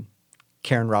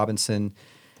 Karen Robinson,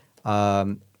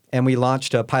 and we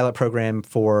launched a pilot program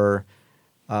for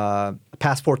a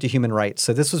Passport to Human Rights.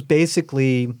 So this was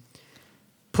basically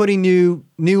putting new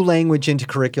language into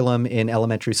curriculum in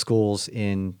elementary schools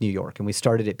in New York, and we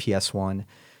started at PS1.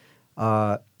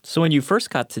 So when you first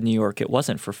got to New York, it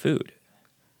wasn't for food.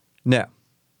 No.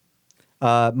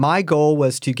 My goal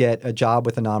was to get a job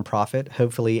with a nonprofit,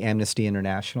 hopefully Amnesty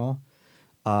International,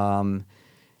 and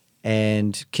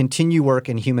continue work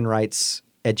in human rights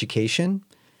education.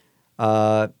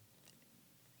 A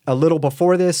little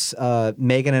before this,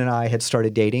 Megan and I had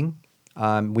started dating.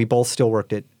 We both still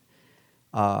worked at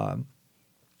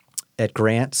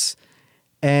Grants,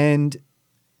 and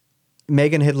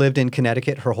Megan had lived in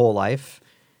Connecticut her whole life,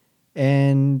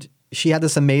 and she had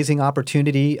this amazing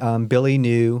opportunity. Billy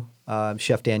knew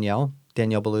Chef Danielle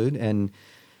Ballud, and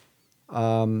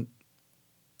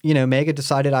Megan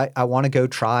decided I want to go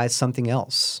try something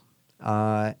else,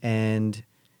 and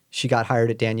she got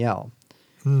hired at Danielle.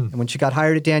 And when she got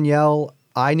hired at Danielle,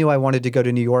 I knew I wanted to go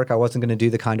to New York. I wasn't going to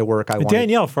do the kind of work I wanted.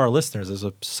 Danielle, for our listeners, is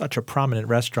such a prominent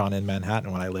restaurant in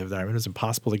Manhattan when I lived there. I mean, it was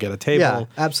impossible to get a table. Yeah,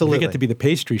 absolutely. To get to be the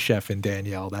pastry chef in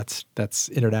Danielle, that's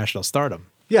international stardom.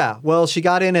 Yeah, well, she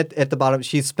got in at the bottom.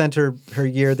 She spent her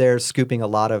year there scooping a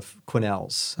lot of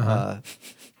quenelles.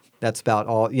 That's about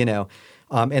all,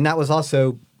 and that was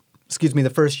also,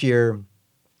 the first year,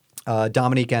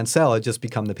 Dominique Ansel had just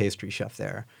become the pastry chef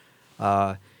there.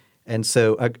 And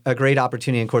so a great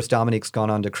opportunity. And of course, Dominique's gone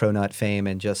on to Cronut fame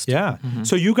and just... Yeah. Mm-hmm.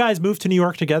 So you guys moved to New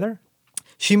York together?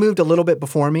 She moved a little bit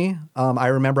before me. I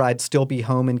remember I'd still be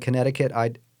home in Connecticut.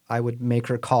 I I would make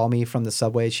her call me from the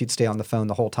subway. She'd stay on the phone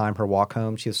the whole time, her walk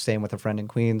home. She was staying with a friend in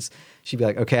Queens. She'd be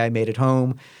like, okay, I made it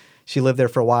home. She lived there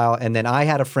for a while. And then I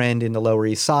had a friend in the Lower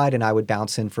East Side, and I would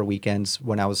bounce in for weekends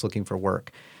when I was looking for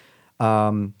work.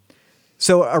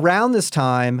 So around this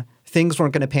time, things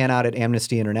weren't going to pan out at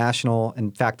Amnesty International.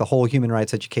 In fact, the whole human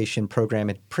rights education program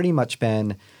had pretty much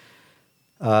been,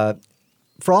 for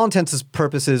all intents and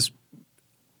purposes,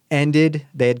 ended.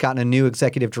 They had gotten a new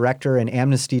executive director, and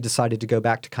Amnesty decided to go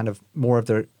back to kind of more of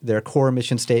their core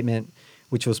mission statement,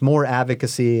 which was more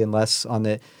advocacy and less on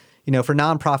the, for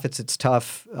nonprofits, it's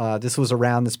tough. This was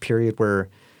around this period where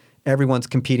everyone's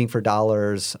competing for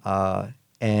dollars.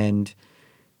 And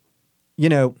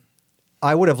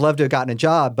I would have loved to have gotten a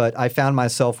job, but I found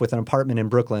myself with an apartment in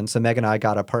Brooklyn. So Meg and I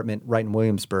got an apartment right in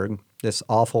Williamsburg, this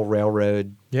awful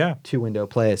railroad, 2-window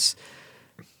place.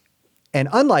 And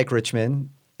unlike Richmond,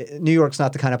 New York's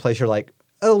not the kind of place you're like,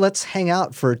 oh, let's hang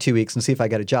out for 2 weeks and see if I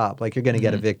get a job. Like, you're going to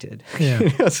get evicted.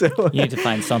 Yeah. So you need to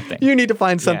find something. You need to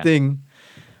find something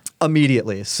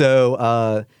immediately.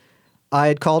 So I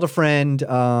had called a friend,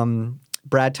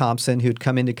 Brad Thompson, who'd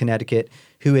come into Connecticut,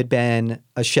 who had been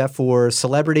a chef for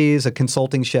celebrities, a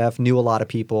consulting chef, knew a lot of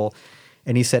people.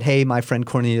 And he said, hey, my friend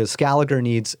Cornelius Gallagher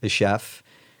needs a chef.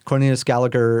 Cornelius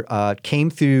Gallagher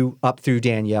came up through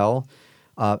Danielle,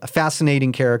 a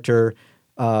fascinating character,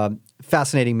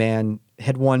 fascinating man,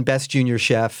 had won Best Junior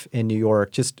Chef in New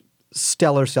York, just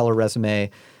stellar resume.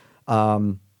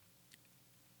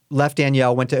 Left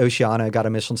Danielle, went to Oceana, got a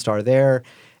Michelin star there.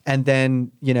 And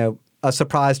then, a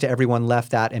surprise to everyone,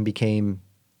 left that and became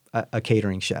a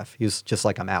catering chef. He was just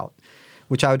like, I'm out.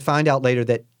 Which I would find out later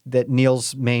that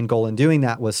Neil's main goal in doing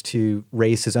that was to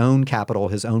raise his own capital,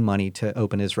 his own money to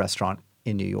open his restaurant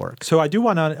in New York. So I do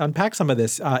want to unpack some of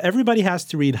this. Everybody has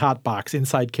to read Hot Box,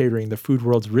 Inside Catering, the food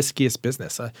world's riskiest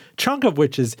business, a chunk of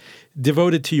which is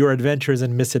devoted to your adventures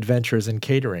and misadventures in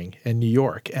catering in New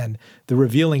York and the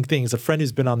revealing things. A friend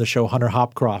who's been on the show, Hunter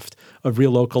Hopcroft of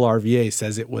Real Local RVA,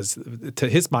 says it was, to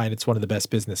his mind, it's one of the best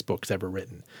business books ever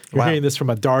written. You're hearing this from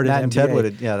a Darden Matt and MBA. Ted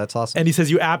would, yeah, that's awesome. And he says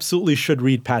you absolutely should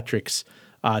read Patrick's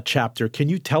chapter. Can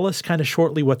you tell us kind of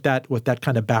shortly what that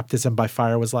kind of baptism by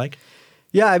fire was like?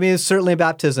 Yeah, I mean, it's certainly a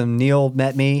baptism. Neil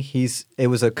met me. It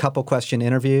was a couple question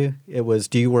interview. It was,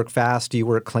 do you work fast? Do you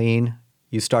work clean?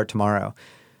 You start tomorrow.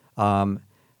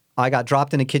 I got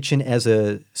dropped in a kitchen as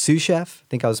a sous chef. I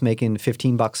think I was making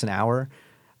 $15 an hour.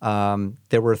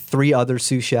 There were 3 other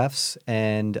sous chefs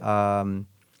and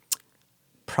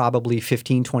probably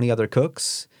 15, 20 other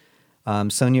cooks.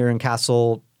 Sonia and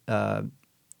Castle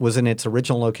was in its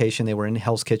original location. They were in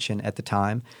Hell's Kitchen at the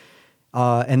time.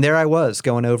 And there I was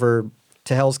going over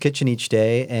to Hell's Kitchen each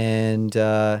day, and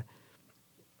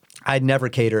I'd never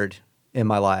catered in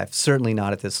my life, certainly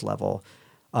not at this level.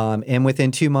 And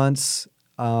within 2 months,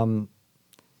 I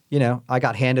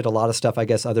got handed a lot of stuff I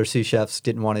guess other sous chefs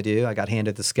didn't want to do. I got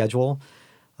handed the schedule.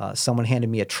 Someone handed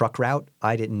me a truck route.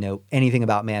 I didn't know anything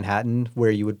about Manhattan,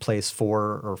 where you would place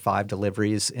 4 or 5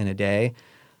 deliveries in a day.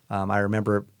 I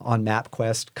remember on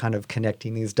MapQuest kind of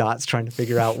connecting these dots, trying to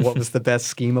figure out what was the best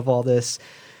scheme of all this.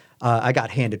 I got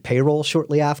handed payroll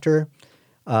shortly after.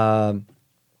 I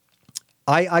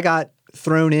got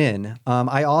thrown in.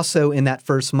 I also, in that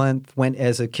first month, went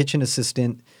as a kitchen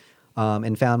assistant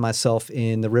and found myself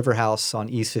in the River House on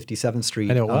East 57th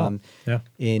Street. I know well.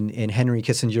 In Henry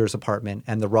Kissinger's apartment,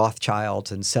 and the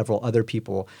Rothschilds and several other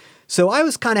people. So I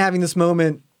was kind of having this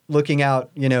moment looking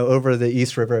out, over the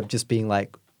East River of just being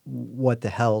like, what the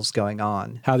hell's going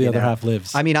on? How the other half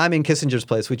lives. I mean, I'm in Kissinger's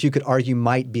place, which you could argue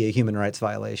might be a human rights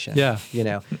violation. Yeah.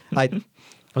 I'm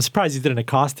surprised you didn't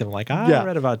accost him. Like, I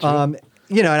read about you.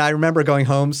 And I remember going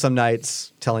home some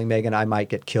nights telling Megan I might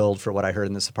get killed for what I heard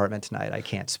in this apartment tonight. I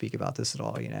can't speak about this at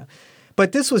all,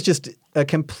 But this was just a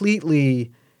completely,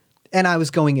 and I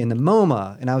was going in the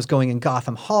MoMA, and I was going in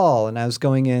Gotham Hall, and I was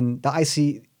going in the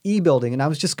ICE building, and I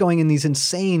was just going in these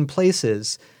insane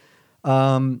places.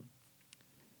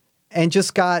 And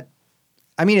just got,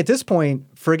 at this point,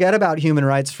 forget about human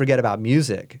rights, forget about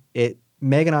music.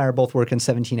 Meg and I are both working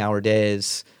 17-hour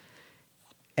days,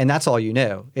 and that's all you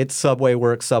know. It's subway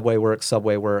work, subway work,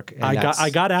 subway work. And I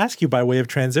got to ask you by way of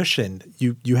transition.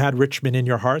 You had Richmond in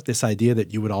your heart, this idea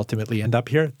that you would ultimately end up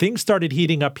here. Things started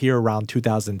heating up here around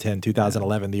 2010,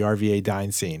 2011, the RVA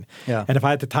dine scene. Yeah. And if I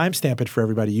had to timestamp it for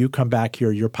everybody, you come back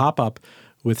here, your pop-up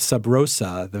with Sub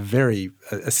Rosa, the very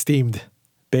esteemed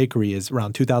bakery, is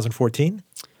around 2014.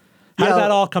 How did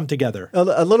that all come together?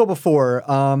 A little before.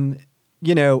 The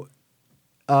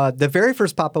very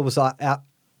first pop-up was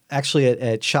actually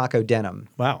at Chaco Denim.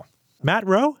 Wow. Matt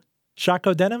Rowe?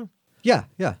 Chaco Denim? Yeah.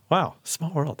 Wow.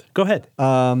 Small world. Go ahead.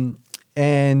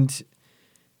 And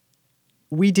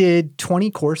we did 20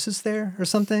 courses there or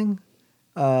something.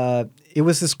 It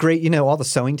was this great, all the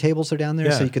sewing tables are down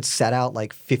there, so you could set out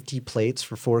like 50 plates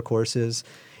for 4 courses.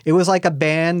 It was like a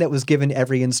band that was given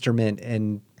every instrument,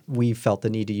 and we felt the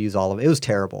need to use all of it. It was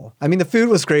terrible. I mean, the food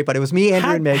was great, but it was me,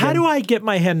 Andrew, and Megan. How do I get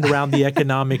my hand around the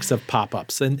economics of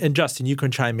pop-ups? And Justin, you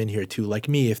can chime in here too. Like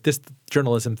me, if this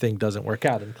journalism thing doesn't work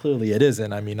out, and clearly it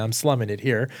isn't, I mean, I'm slumming it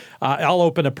here, I'll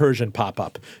open a Persian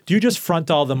pop-up. Do you just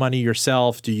front all the money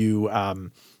yourself? Do you...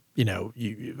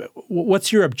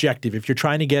 what's your objective? If you're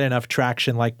trying to get enough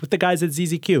traction, like with the guys at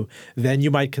ZZQ, then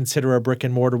you might consider a brick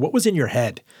and mortar. What was in your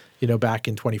head, back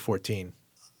in 2014?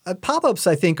 Pop-ups,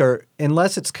 I think, are,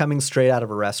 unless it's coming straight out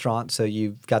of a restaurant, so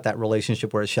you've got that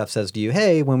relationship where a chef says to you,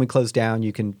 hey, when we close down,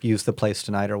 you can use the place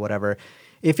tonight or whatever.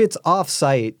 If it's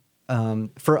off-site,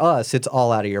 for us, it's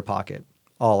all out of your pocket,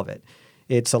 all of it.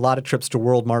 It's a lot of trips to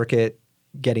World Market,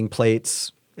 getting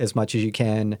plates as much as you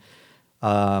can.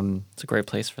 It's a great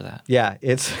place for that. Yeah,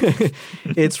 it's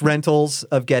it's rentals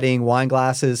of getting wine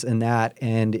glasses and that.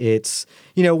 And it's,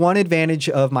 one advantage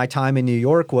of my time in New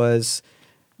York was,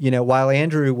 while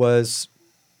Andrew was,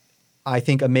 I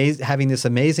think, having this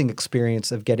amazing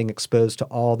experience of getting exposed to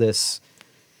all this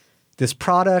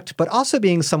product, but also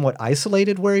being somewhat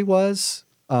isolated where he was,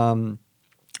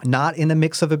 not in the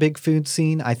mix of a big food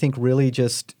scene, I think really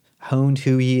just honed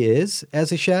who he is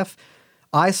as a chef.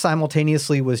 I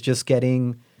simultaneously was just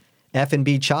getting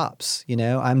F&B chops.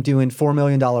 I'm doing $4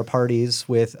 million parties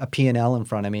with a P&L in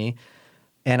front of me,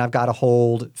 and I've got to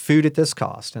hold food at this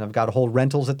cost, and I've got to hold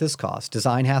rentals at this cost.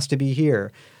 Design has to be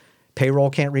here. Payroll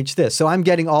can't reach this. So I'm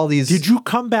getting all these. Did you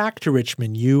come back to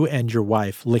Richmond, you and your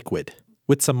wife, liquid,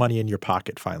 with some money in your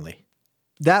pocket finally?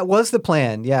 That was the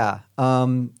plan, yeah.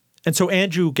 And so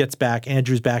Andrew gets back.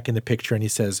 Andrew's back in the picture, and he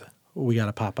says, we got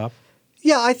to pop up?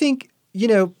 Yeah, I think...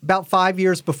 about 5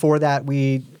 years before that,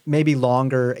 maybe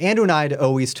longer, Andrew and I had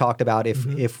always talked about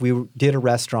if we did a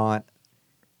restaurant,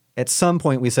 at some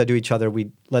point we said to each other,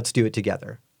 let's do it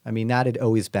together. I mean, that had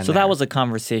always been So there. that was a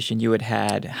conversation you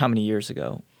had how many years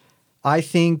ago? I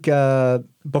think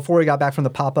before we got back from the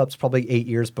pop-ups, probably 8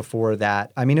 years before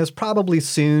that. I mean, it was probably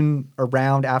soon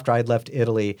around after I'd left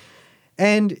Italy.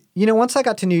 And, once I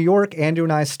got to New York, Andrew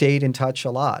and I stayed in touch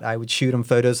a lot. I would shoot him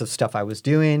photos of stuff I was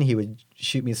doing. He would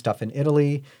shoot me stuff in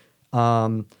Italy.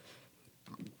 I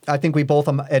think we both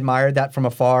admired that from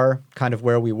afar, kind of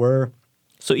where we were.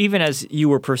 So even as you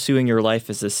were pursuing your life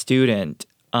as a student,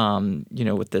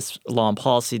 with this law and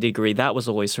policy degree, that was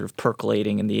always sort of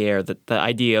percolating in the air, that the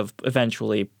idea of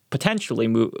potentially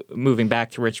moving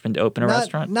back to Richmond to open a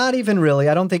restaurant? Not even really.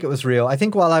 I don't think it was real. I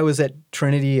think while I was at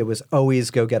Trinity, it was always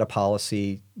go get a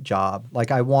policy job.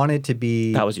 Like I wanted to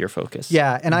be... That was your focus.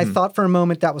 Yeah. And I thought for a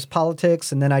moment that was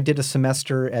politics. And then I did a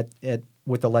semester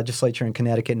with the legislature in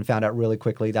Connecticut and found out really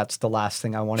quickly that's the last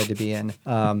thing I wanted to be in.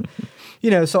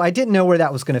 So I didn't know where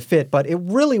that was going to fit. But it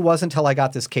really wasn't until I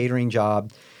got this catering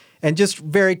job. And just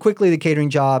very quickly, the catering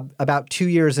job, about 2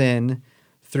 years in,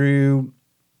 through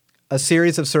a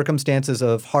series of circumstances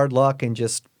of hard luck and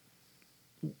just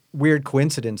weird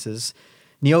coincidences,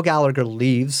 Neil Gallagher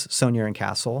leaves Saunier and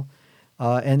Castle.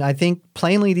 And I think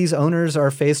plainly these owners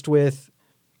are faced with,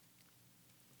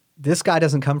 this guy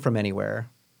doesn't come from anywhere.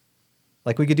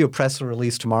 Like we could do a press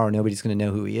release tomorrow, nobody's going to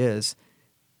know who he is,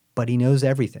 but he knows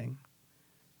everything.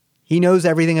 He knows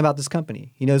everything about this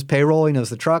company. He knows payroll, he knows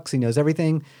the trucks, he knows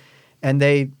everything. And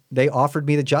they offered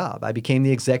me the job. I became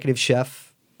the executive chef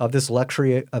of this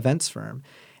luxury events firm.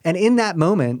 And in that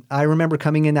moment, I remember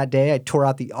coming in that day, I tore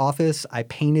out the office, I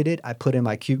painted it, I put in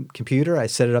my computer, I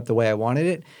set it up the way I wanted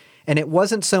it. And it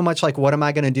wasn't so much like, what am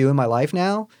I going to do in my life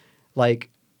now?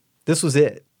 Like, this was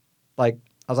it. Like,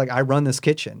 I was like, I run this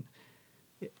kitchen.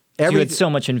 You had so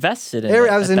much invested in it.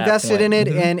 I was invested in it,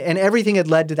 and everything had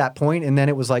led to that point. And then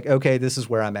it was like, okay, this is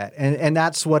where I'm at. And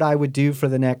that's what I would do for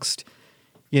the next,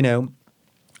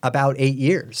 about 8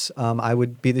 years. I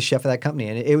would be the chef of that company.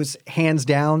 And it was hands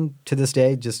down to this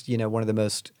day, just, one of the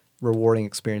most rewarding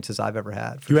experiences I've ever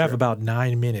had. You have about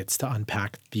 9 minutes to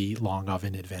unpack the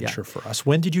Longoven adventure for us.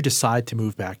 When did you decide to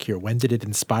move back here? When did it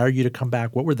inspire you to come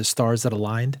back? What were the stars that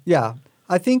aligned? Yeah,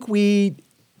 I think we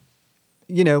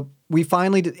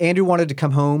finally, Andrew wanted to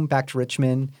come home back to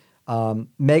Richmond.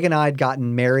 Meg and I had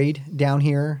gotten married down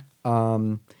here.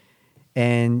 And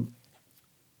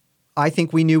I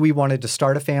think we knew we wanted to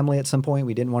start a family at some point.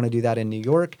 We didn't want to do that in New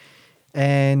York.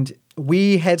 And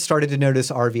we had started to notice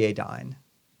RVA Dine.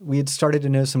 We had started to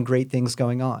know some great things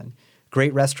going on.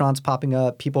 Great restaurants popping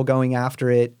up, people going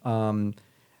after it, a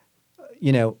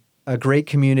great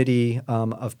community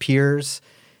of peers.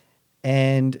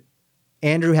 And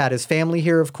Andrew had his family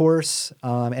here, of course,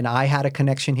 and I had a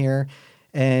connection here.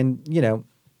 And,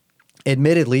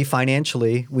 admittedly,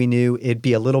 financially, we knew it'd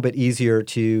be a little bit easier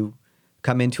to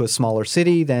come into a smaller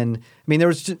city than, I mean, there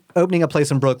was just, opening a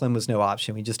place in Brooklyn was no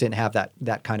option. We just didn't have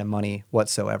that kind of money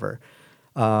whatsoever.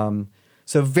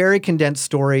 So very condensed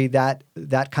story, that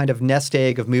kind of nest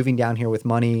egg of moving down here with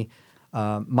money.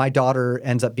 My daughter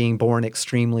ends up being born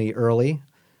extremely early.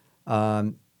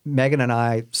 Megan and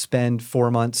I spend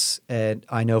 4 months at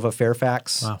Inova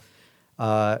Fairfax,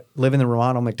 live in the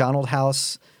Ronald McDonald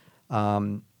House.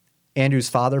 Andrew's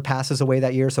father passes away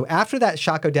that year. So after that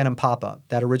Shako Denim pop-up,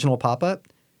 that original pop-up,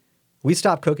 we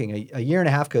stopped cooking. A year and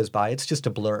a half goes by. It's just a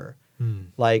blur.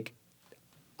 Like,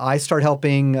 I start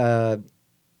helping.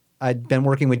 I'd been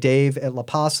working with Dave at La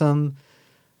Possum.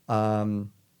 Odd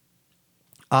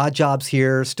jobs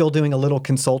here. Still doing a little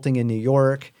consulting in New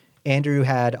York. Andrew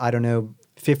had,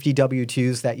 50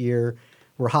 W-2s that year.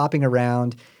 We're hopping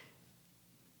around.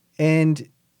 And,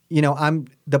 I'm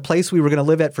the place we were going to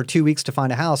live at for 2 weeks to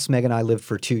find a house. Meg and I lived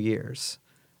for 2 years,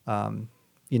 on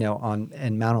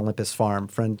Mount Olympus Farm,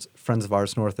 friends of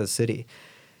ours north of the city.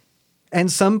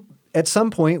 And at some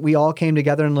point, we all came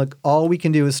together and look, all we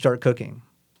can do is start cooking.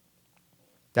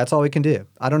 That's all we can do.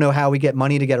 I don't know how we get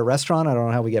money to get a restaurant. I don't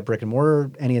know how we get brick and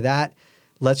mortar, any of that.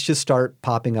 Let's just start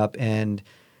popping up. And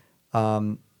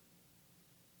I'd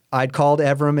called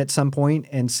Evram at some point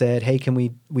and said, hey, can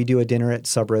we do a dinner at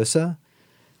Sub Rosa?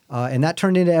 And that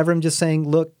turned into Evram just saying,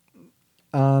 look,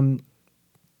 man,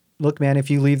 if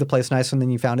you leave the place nicer than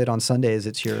you found it on Sundays,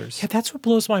 it's yours. Yeah, that's what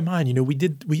blows my mind.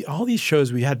 We all these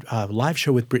shows. We had a live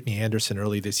show with Brittany Anderson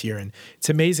early this year, and it's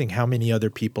amazing how many other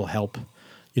people help,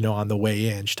 on the way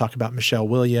in. She talked about Michelle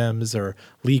Williams or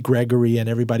Lee Gregory and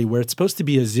everybody, where it's supposed to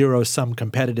be a zero-sum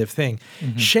competitive thing.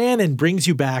 Mm-hmm. Shannon brings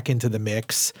you back into the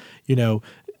mix.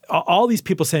 All these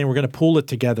people saying we're going to pool it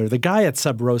together. The guy at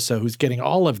Sub Rosa who's getting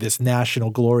all of this national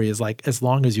glory is like, as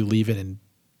long as you leave it in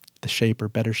the shape or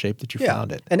better shape that you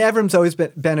found it. And Evram's always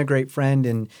been a great friend.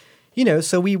 And,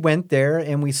 so we went there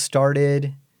and we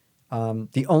started.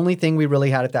 The only thing we really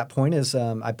had at that point is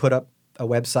I put up a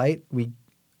website.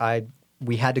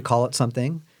 We had to call it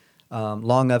something.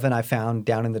 Longoven I found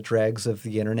down in the dregs of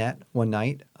the internet one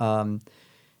night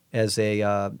as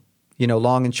a,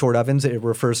 long and short ovens. It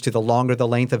refers to the longer the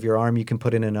length of your arm you can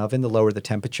put in an oven, the lower the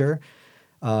temperature.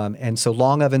 And so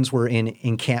long ovens were in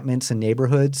encampments and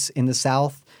neighborhoods in the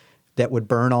South that would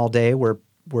burn all day, where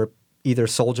either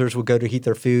soldiers would go to heat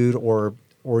their food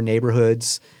or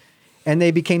neighborhoods. And they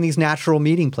became these natural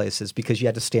meeting places because you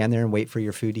had to stand there and wait for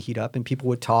your food to heat up, and people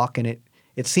would talk, and it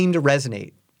seemed to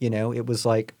resonate. It was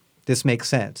like, this makes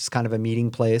sense. It's kind of a meeting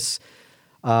place.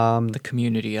 The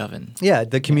community oven. Yeah,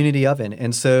 the community oven.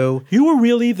 And so you were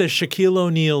really the Shaquille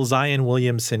O'Neal, Zion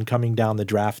Williamson coming down the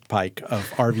draft pike of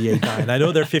RVA Dine. I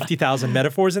know there are 50,000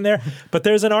 metaphors in there, but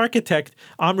there's an architect,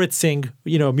 Amrit Singh,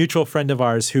 a mutual friend of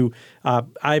ours who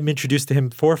I'm introduced to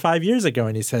him 4 or 5 years ago,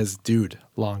 and he says, dude,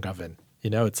 long oven.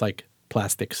 It's like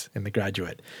plastics in The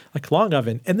Graduate, like long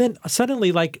oven. And then suddenly,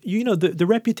 the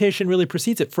reputation really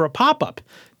precedes it for a pop-up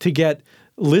to get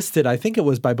listed. I think it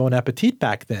was by Bon Appetit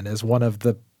back then as one of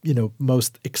the,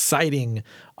 most exciting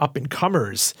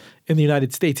up-and-comers in the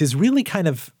United States is really kind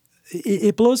of,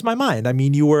 it blows my mind. I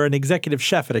mean, you were an executive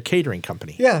chef at a catering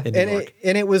company. Yeah, in New York.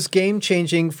 It was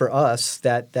game-changing for us,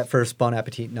 that first Bon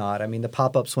Appetit nod. I mean, the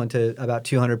pop-ups went to about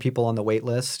 200 people on the wait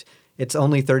list. It's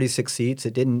only 36 seats.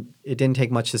 It didn't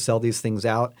take much to sell these things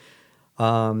out.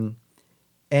 And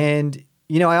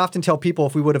I often tell people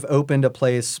if we would have opened a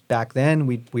place back then,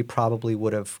 we probably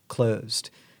would have closed.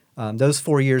 Those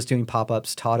 4 years doing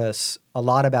pop-ups taught us a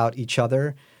lot about each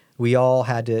other. We all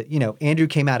had to, Andrew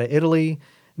came out of Italy,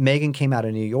 Megan came out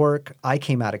of New York, I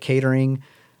came out of catering.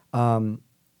 I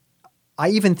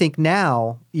even think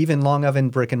now, even long oven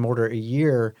brick and mortar a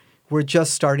year, we're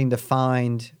just starting to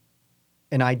find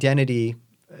an identity.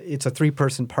 It's a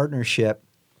 3-person partnership.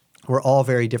 We're all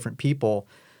very different people.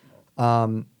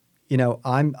 I'm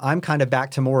kind of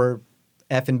back to more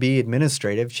F&B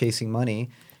administrative, chasing money,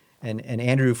 and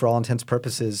Andrew, for all intents and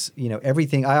purposes,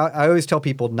 everything. I always tell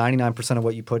people 99% of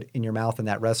what you put in your mouth in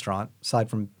that restaurant, aside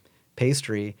from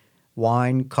pastry,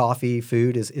 wine, coffee,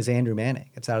 food, is Andrew Manning.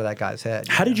 It's out of that guy's head.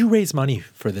 How did you raise money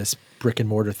for this brick and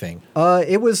mortar thing?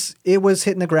 It was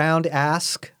hitting the ground.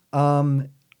 Ask.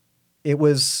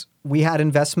 We had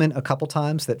investment a couple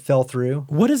times that fell through.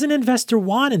 What does an investor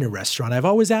want in a restaurant? I've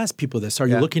always asked people this. Are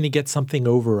you looking to get something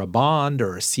over a bond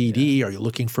or a CD? Yeah. Are you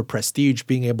looking for prestige,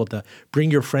 being able to bring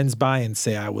your friends by and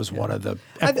say, I was one of the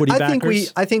equity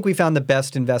backers? I think we found the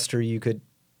best investor you could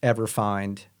ever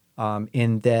find,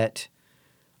 in that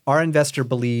our investor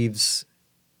believes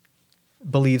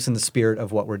in the spirit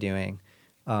of what we're doing.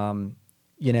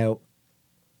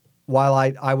 while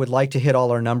I would like to hit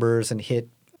all our numbers and hit,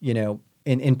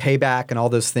 in payback and all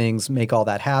those things, make all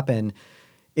that happen,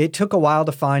 it took a while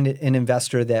to find an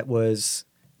investor that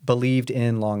believed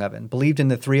in Longoven, believed in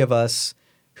the three of us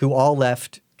who all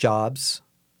left jobs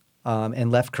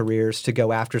and left careers to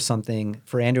go after something,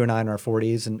 for Andrew and I in our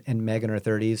 40s and Meg in her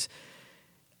 30s,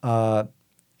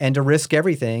 and to risk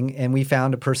everything. And we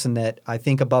found a person that I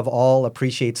think above all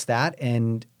appreciates that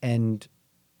and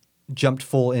jumped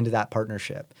full into that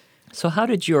partnership. So how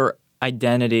did your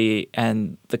identity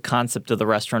and the concept of the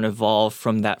restaurant evolve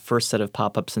from that first set of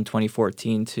pop-ups in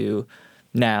 2014 to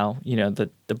now, the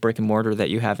brick and mortar that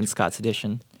you have in Scott's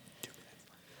Addition?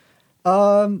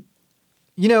 I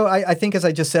think, as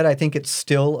I just said, I think it's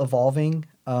still evolving.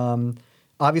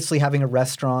 Obviously, having a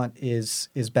restaurant is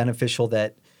beneficial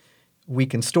that we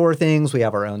can store things, we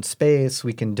have our own space,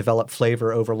 we can develop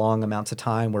flavor over long amounts of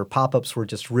time, where pop-ups were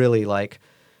just really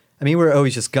we were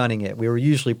always just gunning it. We were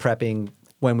usually prepping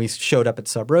when we showed up at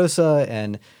Sub Rosa,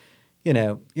 and,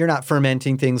 you're not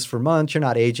fermenting things for months, you're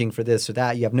not aging for this or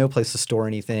that, you have no place to store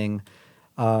anything.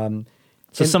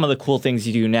 So some of the cool things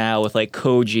you do now with like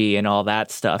koji and all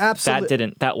that stuff,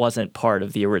 that wasn't part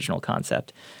of the original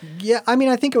concept. Yeah,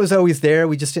 I think it was always there.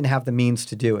 We just didn't have the means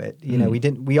to do it.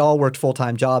 We all worked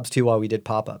full-time jobs too while we did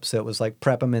pop-ups. So it was like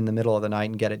prep them in the middle of the night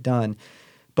and get it done.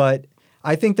 But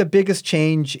I think the biggest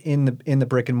change in the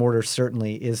brick and mortar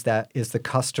certainly is the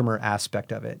customer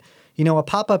aspect of it. A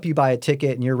pop-up, you buy a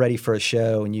ticket and you're ready for a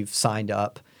show and you've signed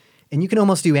up, and you can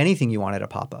almost do anything you want at a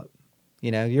pop-up.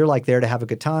 You're there to have a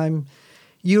good time.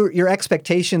 Your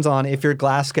expectations on if your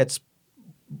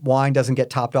wine doesn't get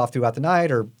topped off throughout the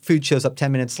night, or food shows up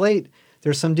 10 minutes late,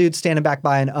 there's some dude standing back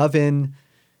by an oven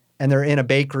and they're in a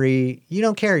bakery. You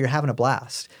don't care. You're having a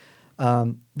blast.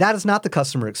 That is not the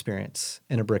customer experience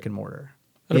in a brick and mortar.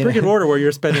 In a brick and mortar where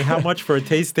you're spending how much for a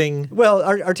tasting? Well,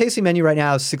 our tasting menu right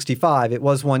now is $65. It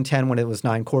was $110 when it was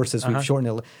 9 courses. We've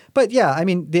shortened it. But yeah,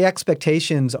 the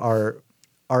expectations are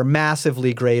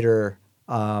massively greater,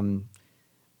 and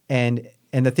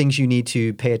the things you need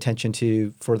to pay attention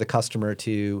to for the customer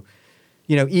to,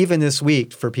 even this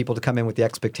week, for people to come in with the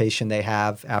expectation they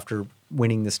have after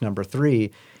winning this number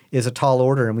 3 is a tall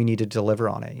order, and we need to deliver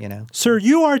on it, Sir,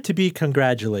 you are to be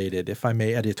congratulated, if I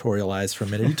may editorialize for a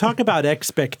minute. You talk about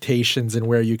expectations and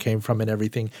where you came from and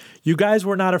everything. You guys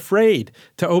were not afraid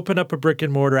to open up a brick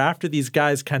and mortar after these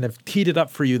guys kind of teed it up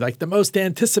for you, like the most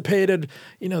anticipated,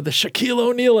 the Shaquille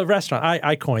O'Neal of restaurant.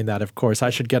 I coined that, of course. I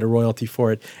should get a royalty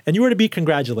for it. And you were to be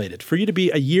congratulated. For you to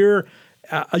be a year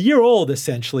old,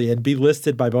 essentially, and be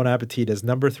listed by Bon Appetit as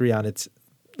number 3 on its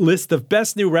list of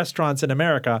best new restaurants in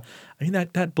America,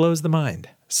 that blows the mind,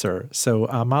 sir. So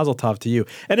mazel tov to you.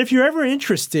 And if you're ever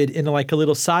interested in a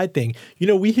little side thing,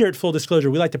 we here at Full Disclosure,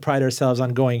 we like to pride ourselves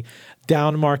on going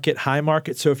down market, high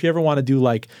market. So if you ever want to do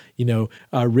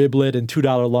riblet and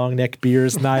 $2 long neck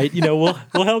beers night, we'll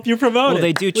help you promote it.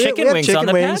 They do chicken wings on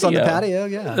the patio.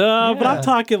 Yeah. But I'm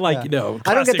talking I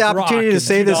don't get the opportunity to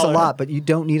say this a lot, but you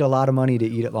don't need a lot of money to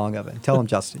eat at Longoven. Tell them,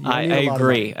 Justin. I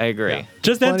agree. Yeah.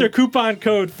 Just enter coupon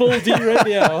code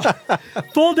FULLDRadio.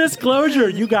 Full disclosure,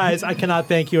 you guys, I cannot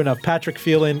thank you enough. Patrick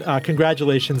Phelan,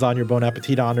 congratulations on your Bon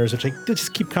Appetit honors, which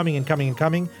just keep coming and coming and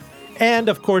coming. And,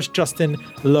 of course, Justin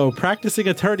Lowe, practicing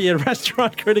attorney and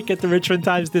restaurant critic at the Richmond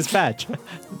Times-Dispatch.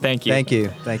 Thank you.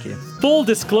 Thank you. Full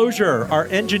disclosure, our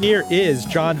engineer is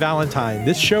John Valentine.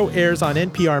 This show airs on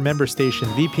NPR member station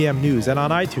VPM News and on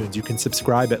iTunes. You can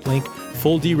subscribe at link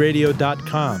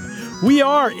fulldradio.com. We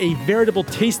are a veritable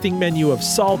tasting menu of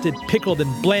salted, pickled,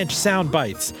 and blanched sound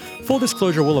bites. Full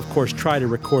disclosure, we'll, of course, try to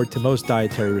record to most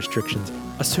dietary restrictions,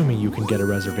 assuming you can get a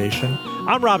reservation.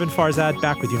 I'm Robin Farzad,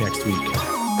 back with you next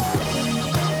week.